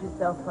weren't bad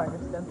yourself, partner,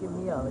 so don't give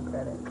me all the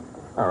credit.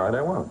 All right,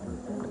 I won't.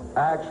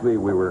 Actually,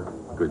 we were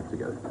good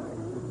together.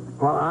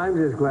 Well, I'm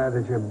just glad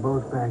that you're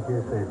both back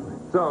here safely.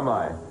 So am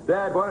I.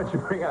 Dad, why don't you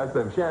bring out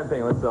some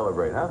champagne? Let's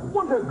celebrate, huh?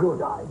 What a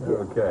good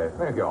idea. Okay,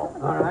 there you go.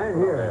 All right,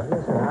 here.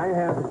 Listen, I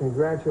have to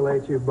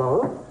congratulate you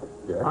both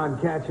on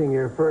catching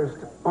your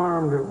first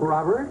armed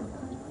robber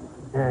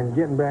and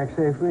getting back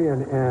safely.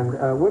 And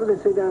what do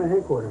they say down at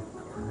headquarters?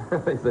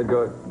 They said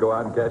go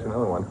out and catch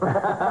another one.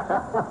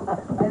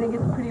 I think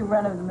it's pretty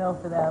run-of-the-mill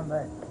for them,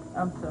 but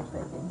I'm still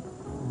shaking.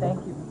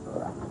 Thank you, Mr.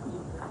 Rock.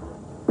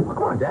 Well,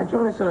 come on, Dad,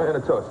 join us in a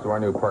toast to our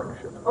new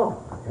partnership. Oh,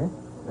 okay.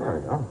 There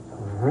we go.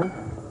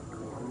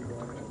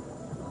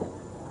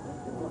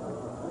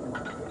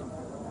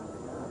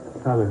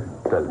 Salud.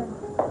 Salud.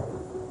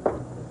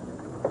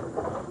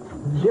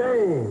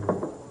 Jane.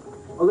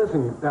 Well,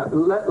 listen,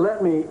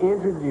 let me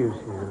introduce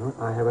you.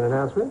 I have an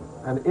announcement,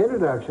 an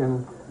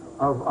introduction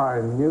of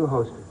our new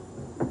hostess.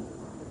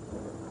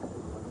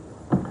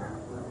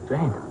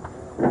 Jane.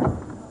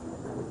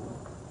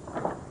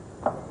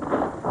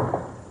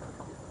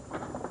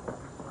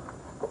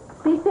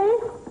 Cece?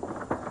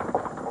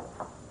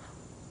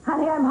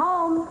 Honey, I'm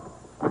home.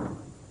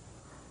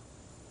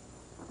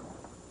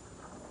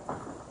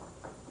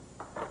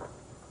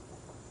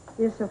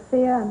 Dear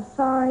Sophia, I'm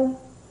sorry.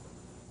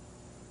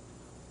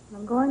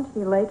 I'm going to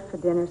be late for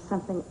dinner.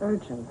 Something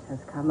urgent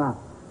has come up.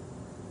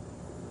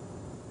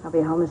 I'll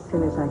be home as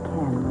soon as I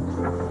can,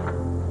 Moses.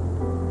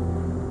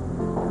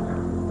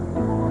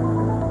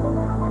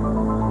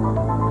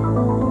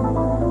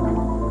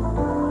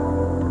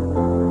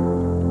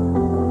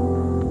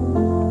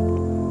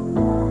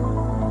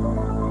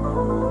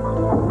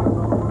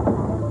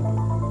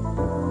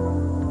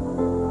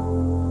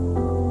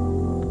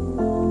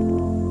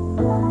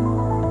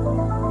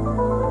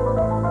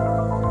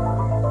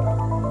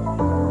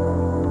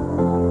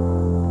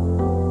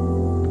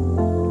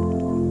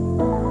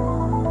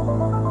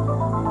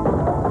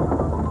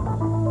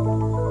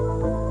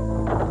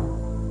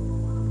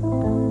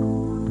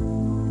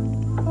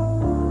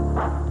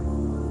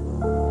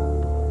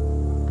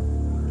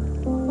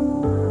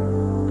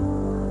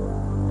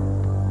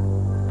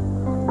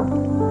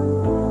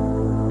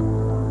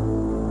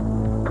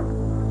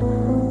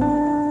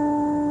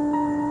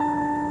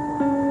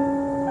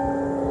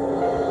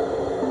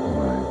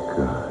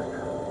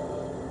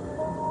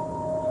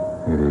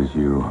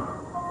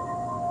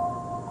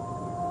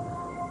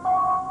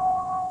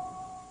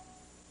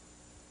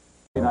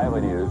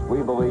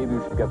 We believe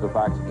you should get the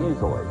facts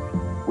easily.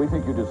 We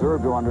think you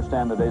deserve to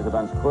understand the day's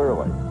events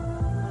clearly.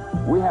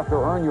 We have to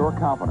earn your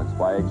confidence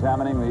by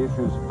examining the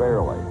issues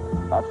fairly.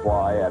 That's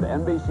why at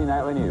NBC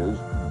Nightly News,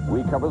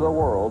 we cover the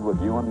world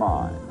with you in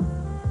mind.